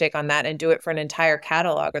AudioShake on that and do it for an entire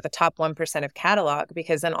catalog or the top 1% of catalog,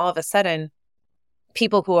 because then all of a sudden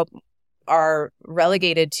people who are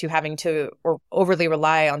relegated to having to or overly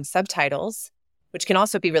rely on subtitles, which can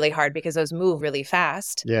also be really hard because those move really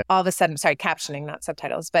fast. Yeah. All of a sudden, captioning, not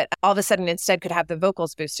subtitles, but all of a sudden instead could have the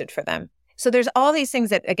vocals boosted for them. So there's all these things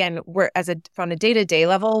that, again, on a day-to-day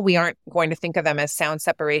level, we aren't going to think of them as sound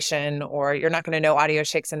separation, or you're not going to know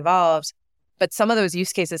AudioShake's involved. But some of those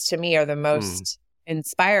use cases to me are the most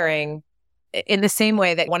inspiring, in the same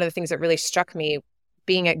way that one of the things that really struck me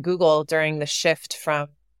being at Google during the shift from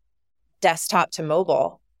desktop to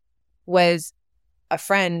mobile was a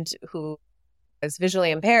friend who is visually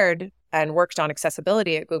impaired and worked on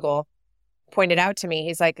accessibility at Google pointed out to me,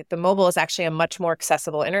 he's like, the mobile is actually a much more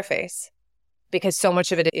accessible interface because so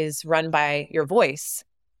much of it is run by your voice.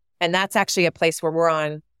 And that's actually a place where we're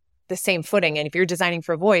on the same footing. And if you're designing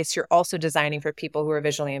for voice, you're also designing for people who are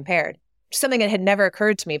visually impaired. Something that had never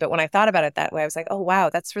occurred to me. But when I thought about it that way, I was like, oh, wow,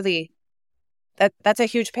 that's really, that's a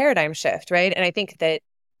huge paradigm shift, right? And I think that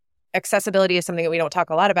accessibility is something that we don't talk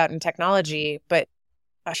a lot about in technology, but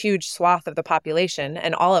a huge swath of the population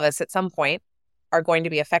and all of us at some point are going to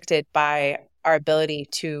be affected by our ability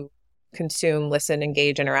to consume, listen,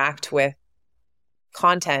 engage, interact with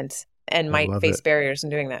content, and might face barriers in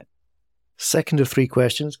doing that. Second of three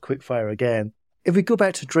questions, quick fire again. If we go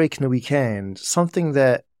back to Drake in the Weekend, something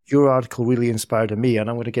that your article really inspired in me, and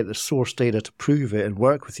I'm going to get the source data to prove it and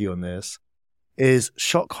work with you on this, is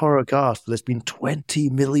shock, horror, gasp. There's been 20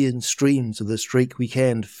 million streams of this Drake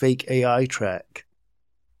Weekend fake AI track.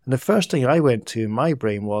 And the first thing I went to in my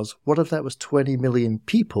brain was, what if that was 20 million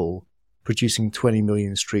people producing 20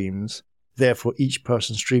 million streams, therefore each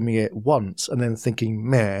person streaming it once and then thinking,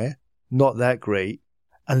 meh, not that great,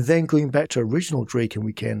 and then going back to original Drake and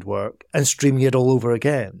Weekend work and streaming it all over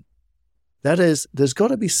again. That is, there's got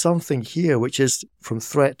to be something here which is from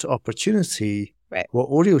threat to opportunity. Right. What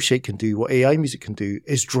AudioShake can do, what AI music can do,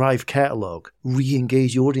 is drive catalogue,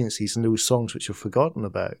 re-engage audiences in those songs which are forgotten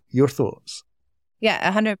about. Your thoughts? Yeah,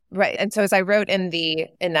 100. Right. And so as I wrote in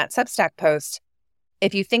that Substack post,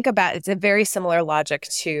 if you think about it's a very similar logic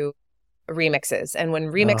to remixes. And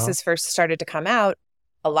when remixes first started to come out,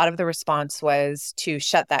 a lot of the response was to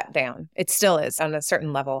shut that down. It still is on a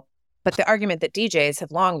certain level. But the argument that DJs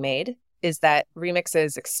have long made is that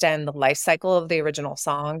remixes extend the life cycle of the original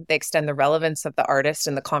song. They extend the relevance of the artist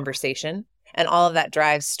and the conversation. And all of that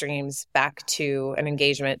drives streams back to an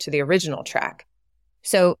engagement to the original track.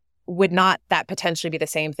 So would not that potentially be the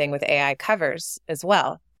same thing with AI covers as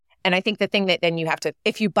well? And I think the thing that then you have to,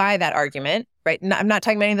 if you buy that argument, right? I'm not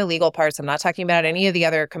talking about any of the legal parts. I'm not talking about any of the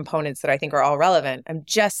other components that I think are all relevant. I'm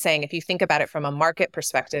just saying, if you think about it from a market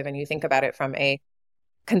perspective and you think about it from a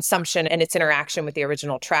consumption and its interaction with the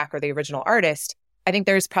original track or the original artist, I think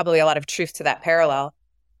there's probably a lot of truth to that parallel.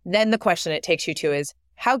 Then the question it takes you to is,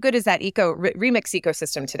 how good is that remix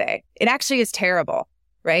ecosystem today? It actually is terrible.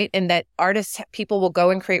 right? And that people will go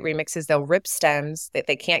and create remixes. They'll rip stems that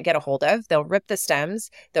they can't get a hold of. They'll rip the stems.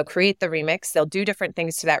 They'll create the remix. They'll do different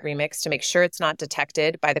things to that remix to make sure it's not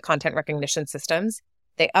detected by the content recognition systems.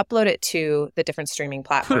 They upload it to the different streaming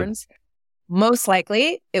platforms. Most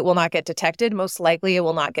likely, it will not get detected. Most likely, it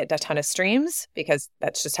will not get a ton of streams because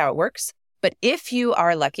that's just how it works. But if you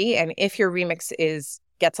are lucky and if your remix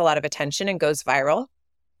gets a lot of attention and goes viral,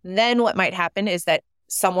 then what might happen is that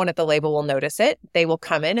someone at the label will notice it. They will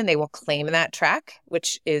come in and they will claim that track,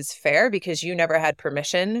 which is fair because you never had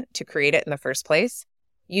permission to create it in the first place.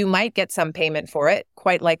 You might get some payment for it.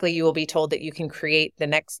 Quite likely, you will be told that you can create a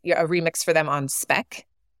remix for them on spec.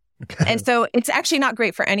 And so it's actually not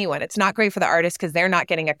great for anyone. It's not great for the artist because they're not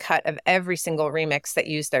getting a cut of every single remix that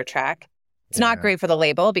used their track. It's not great for the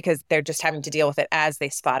label because they're just having to deal with it as they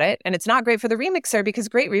spot it. And it's not great for the remixer because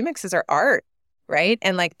great remixes are art, right?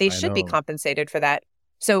 And like they should be compensated for that.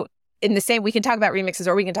 So in the same, we can talk about remixes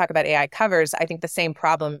or we can talk about AI covers. I think the same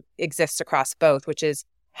problem exists across both, which is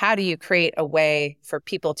how do you create a way for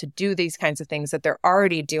people to do these kinds of things that they're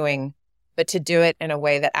already doing, but to do it in a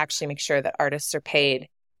way that actually makes sure that artists are paid?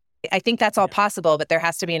 I think that's all possible, but there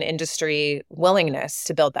has to be an industry willingness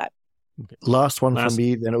to build that. Last one from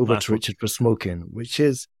me, then over to Richard for smoking, which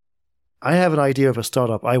is, I have an idea of a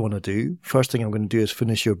startup I want to do. First thing I'm going to do is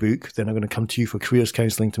finish your book. Then I'm going to come to you for careers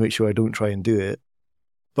counseling to make sure I don't try and do it.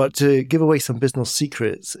 But to give away some business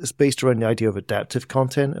secrets, it's based around the idea of adaptive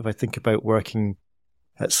content. If I think about working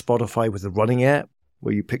at Spotify with the running app,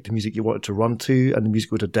 where you pick the music you wanted to run to and the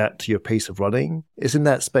music would adapt to your pace of running, it's in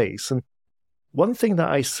that space. And one thing that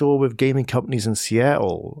I saw with gaming companies in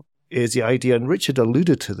Seattle is the idea, and Richard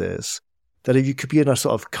alluded to this, that if you could be in a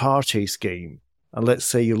sort of car chase game, and let's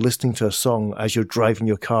say you're listening to a song as you're driving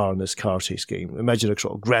your car in this car chase game, imagine a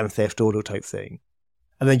sort of Grand Theft Auto type thing,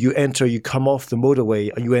 and then you come off the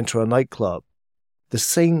motorway and you enter a nightclub, the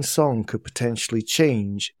same song could potentially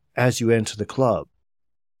change as you enter the club.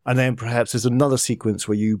 And then perhaps there's another sequence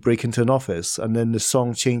where you break into an office, and then the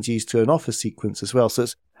song changes to an office sequence as well. So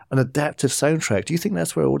it's an adaptive soundtrack. Do you think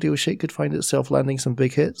that's where Audio Shake could find itself landing some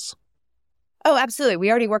big hits? Oh, absolutely.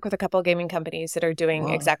 We already work with a couple of gaming companies that are doing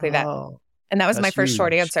exactly that. And that was my first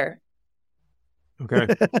short answer. Okay.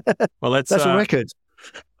 Well, that's a record.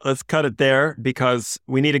 Let's cut it there because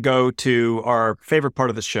we need to go to our favorite part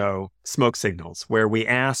of the show, Smoke Signals, where we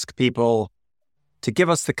ask people to give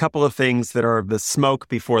us the couple of things that are the smoke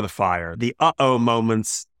before the fire, the uh-oh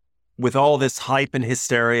moments with all this hype and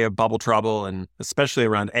hysteria, bubble trouble, and especially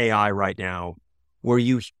around AI right now, where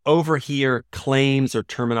you overhear claims or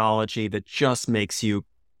terminology that just makes you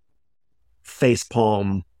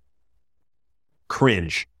facepalm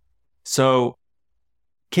cringe. So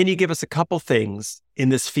can you give us a couple things in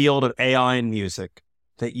this field of AI and music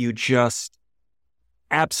that you just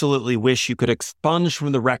absolutely wish you could expunge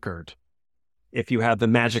from the record if you had the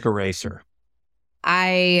magic eraser?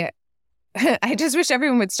 I just wish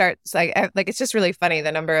everyone would start, like it's just really funny,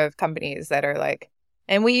 the number of companies that are like,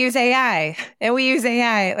 and we use AI, and we use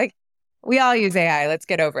AI. Like, we all use AI. Let's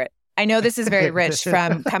get over it. I know this is very rich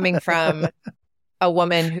coming from a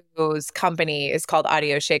woman whose company is called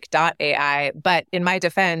audioshake.ai, but in my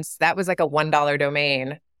defense, that was like a $1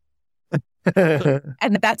 domain.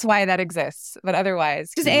 And that's why that exists. But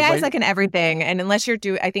otherwise, because AI is like in everything. And unless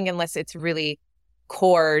it's really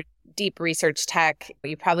core, deep research tech,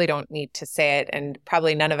 you probably don't need to say it. And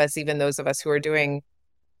probably none of us, even those of us who are doing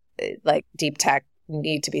like deep tech,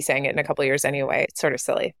 need to be saying it in a couple of years anyway. It's sort of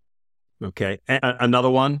silly. Okay. Another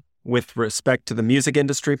one with respect to the music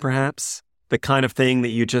industry, perhaps? The kind of thing that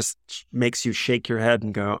you just makes you shake your head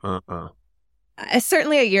and go,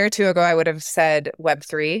 Certainly a year or two ago, I would have said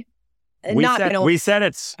Web3. We said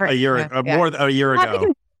it's a year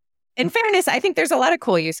ago. In fairness, I think there's a lot of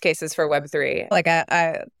cool use cases for Web3. Like,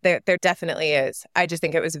 there definitely is. I just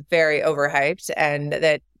think it was very overhyped, and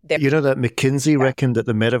that you know that McKinsey reckoned that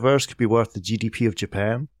the metaverse could be worth the GDP of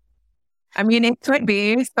Japan. I mean, it could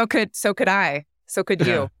be. So could I. So could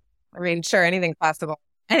you. I mean, sure, anything's possible.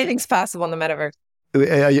 Anything's possible in the metaverse.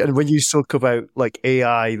 And when you talk about like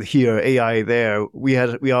AI here, AI there, we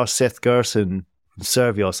asked Seth Gerson from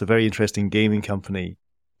Servios, a very interesting gaming company,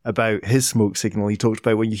 about his smoke signal. He talked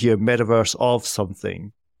about when you hear metaverse of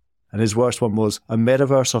something, and his worst one was a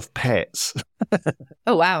metaverse of pets.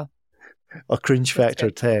 Oh, wow. A cringe factor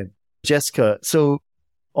 10. Jessica, so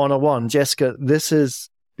on a one, Jessica, this has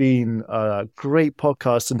been a great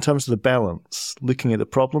podcast in terms of the balance, looking at the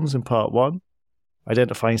problems in part one,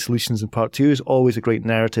 identifying solutions in part two is always a great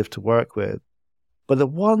narrative to work with. But the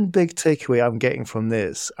one big takeaway I'm getting from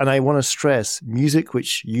this, and I want to stress, music,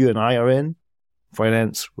 which you and I are in,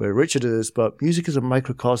 finance, where Richard is, but music is a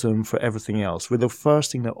microcosm for everything else. We're the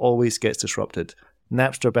first thing that always gets disrupted.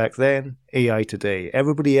 Napster back then, AI today.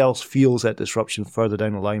 Everybody else feels that disruption further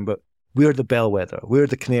down the line, but we're the bellwether. We're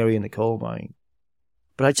the canary in the coal mine.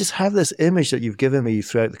 But I just have this image that you've given me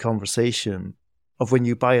throughout the conversation of when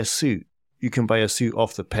you buy a suit. You can buy a suit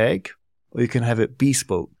off the peg, or you can have it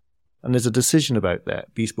bespoke. And there's a decision about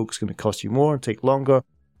that. Bespoke is going to cost you more and take longer.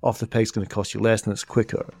 Off the peg is going to cost you less and it's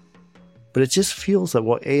quicker. But it just feels that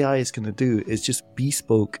what AI is going to do is just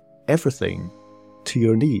bespoke everything to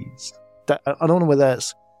your needs. I don't know whether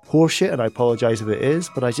that's horseshit, and I apologize if it is,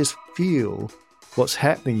 but I just feel what's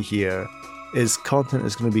happening here is content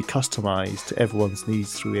is going to be customized to everyone's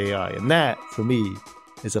needs through AI. And that, for me,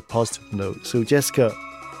 is a positive note. So Jessica,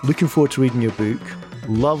 looking forward to reading your book.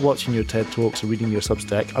 Love watching your TED Talks and reading your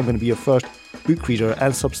Substack. I'm going to be your first book reader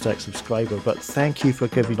and Substack subscriber, but thank you for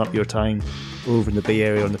giving up your time over in the Bay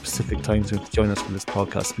Area on the Pacific time zone to join us for this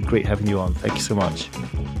podcast. It's been great having you on. Thank you so much.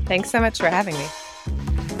 Thanks so much for having me.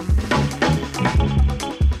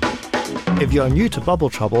 If you are new to Bubble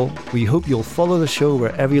Trouble, we hope you'll follow the show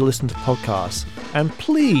wherever you listen to podcasts, and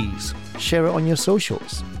please share it on your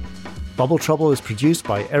socials. Bubble Trouble is produced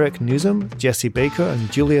by Eric Newsom, Jesse Baker,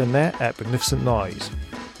 and Julia Nett at Magnificent Noise.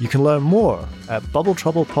 You can learn more at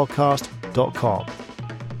bubbletroublepodcast.com.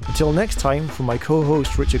 Until next time, from my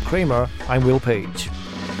co-host Richard Kramer, I'm Will Page.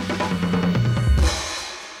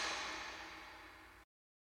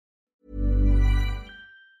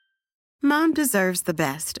 Mom deserves the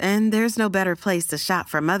best, and there's no better place to shop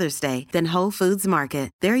for Mother's Day than Whole Foods Market.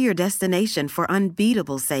 They're your destination for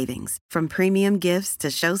unbeatable savings, from premium gifts to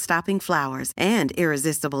show-stopping flowers and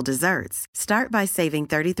irresistible desserts. Start by saving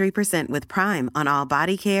 33% with Prime on all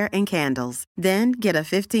body care and candles. Then get a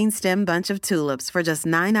 15-stem bunch of tulips for just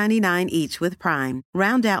 $9.99 each with Prime.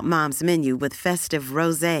 Round out Mom's menu with festive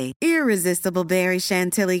rosé, irresistible berry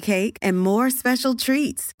chantilly cake, and more special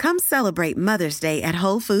treats. Come celebrate Mother's Day at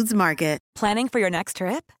Whole Foods Market. Planning for your next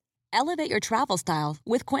trip? Elevate your travel style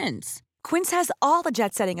with Quince. Quince has all the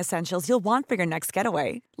jet-setting essentials you'll want for your next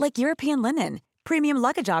getaway, like European linen, premium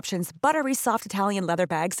luggage options, buttery soft Italian leather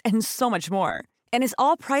bags, and so much more. And is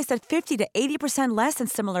all priced at 50 to 80% less than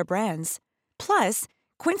similar brands. Plus,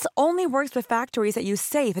 Quince only works with factories that use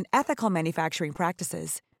safe and ethical manufacturing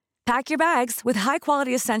practices. Pack your bags with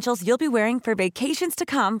high-quality essentials you'll be wearing for vacations to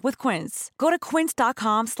come with Quince. Go to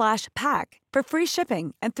quince.com/pack for free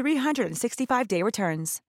shipping and 365-day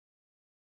returns.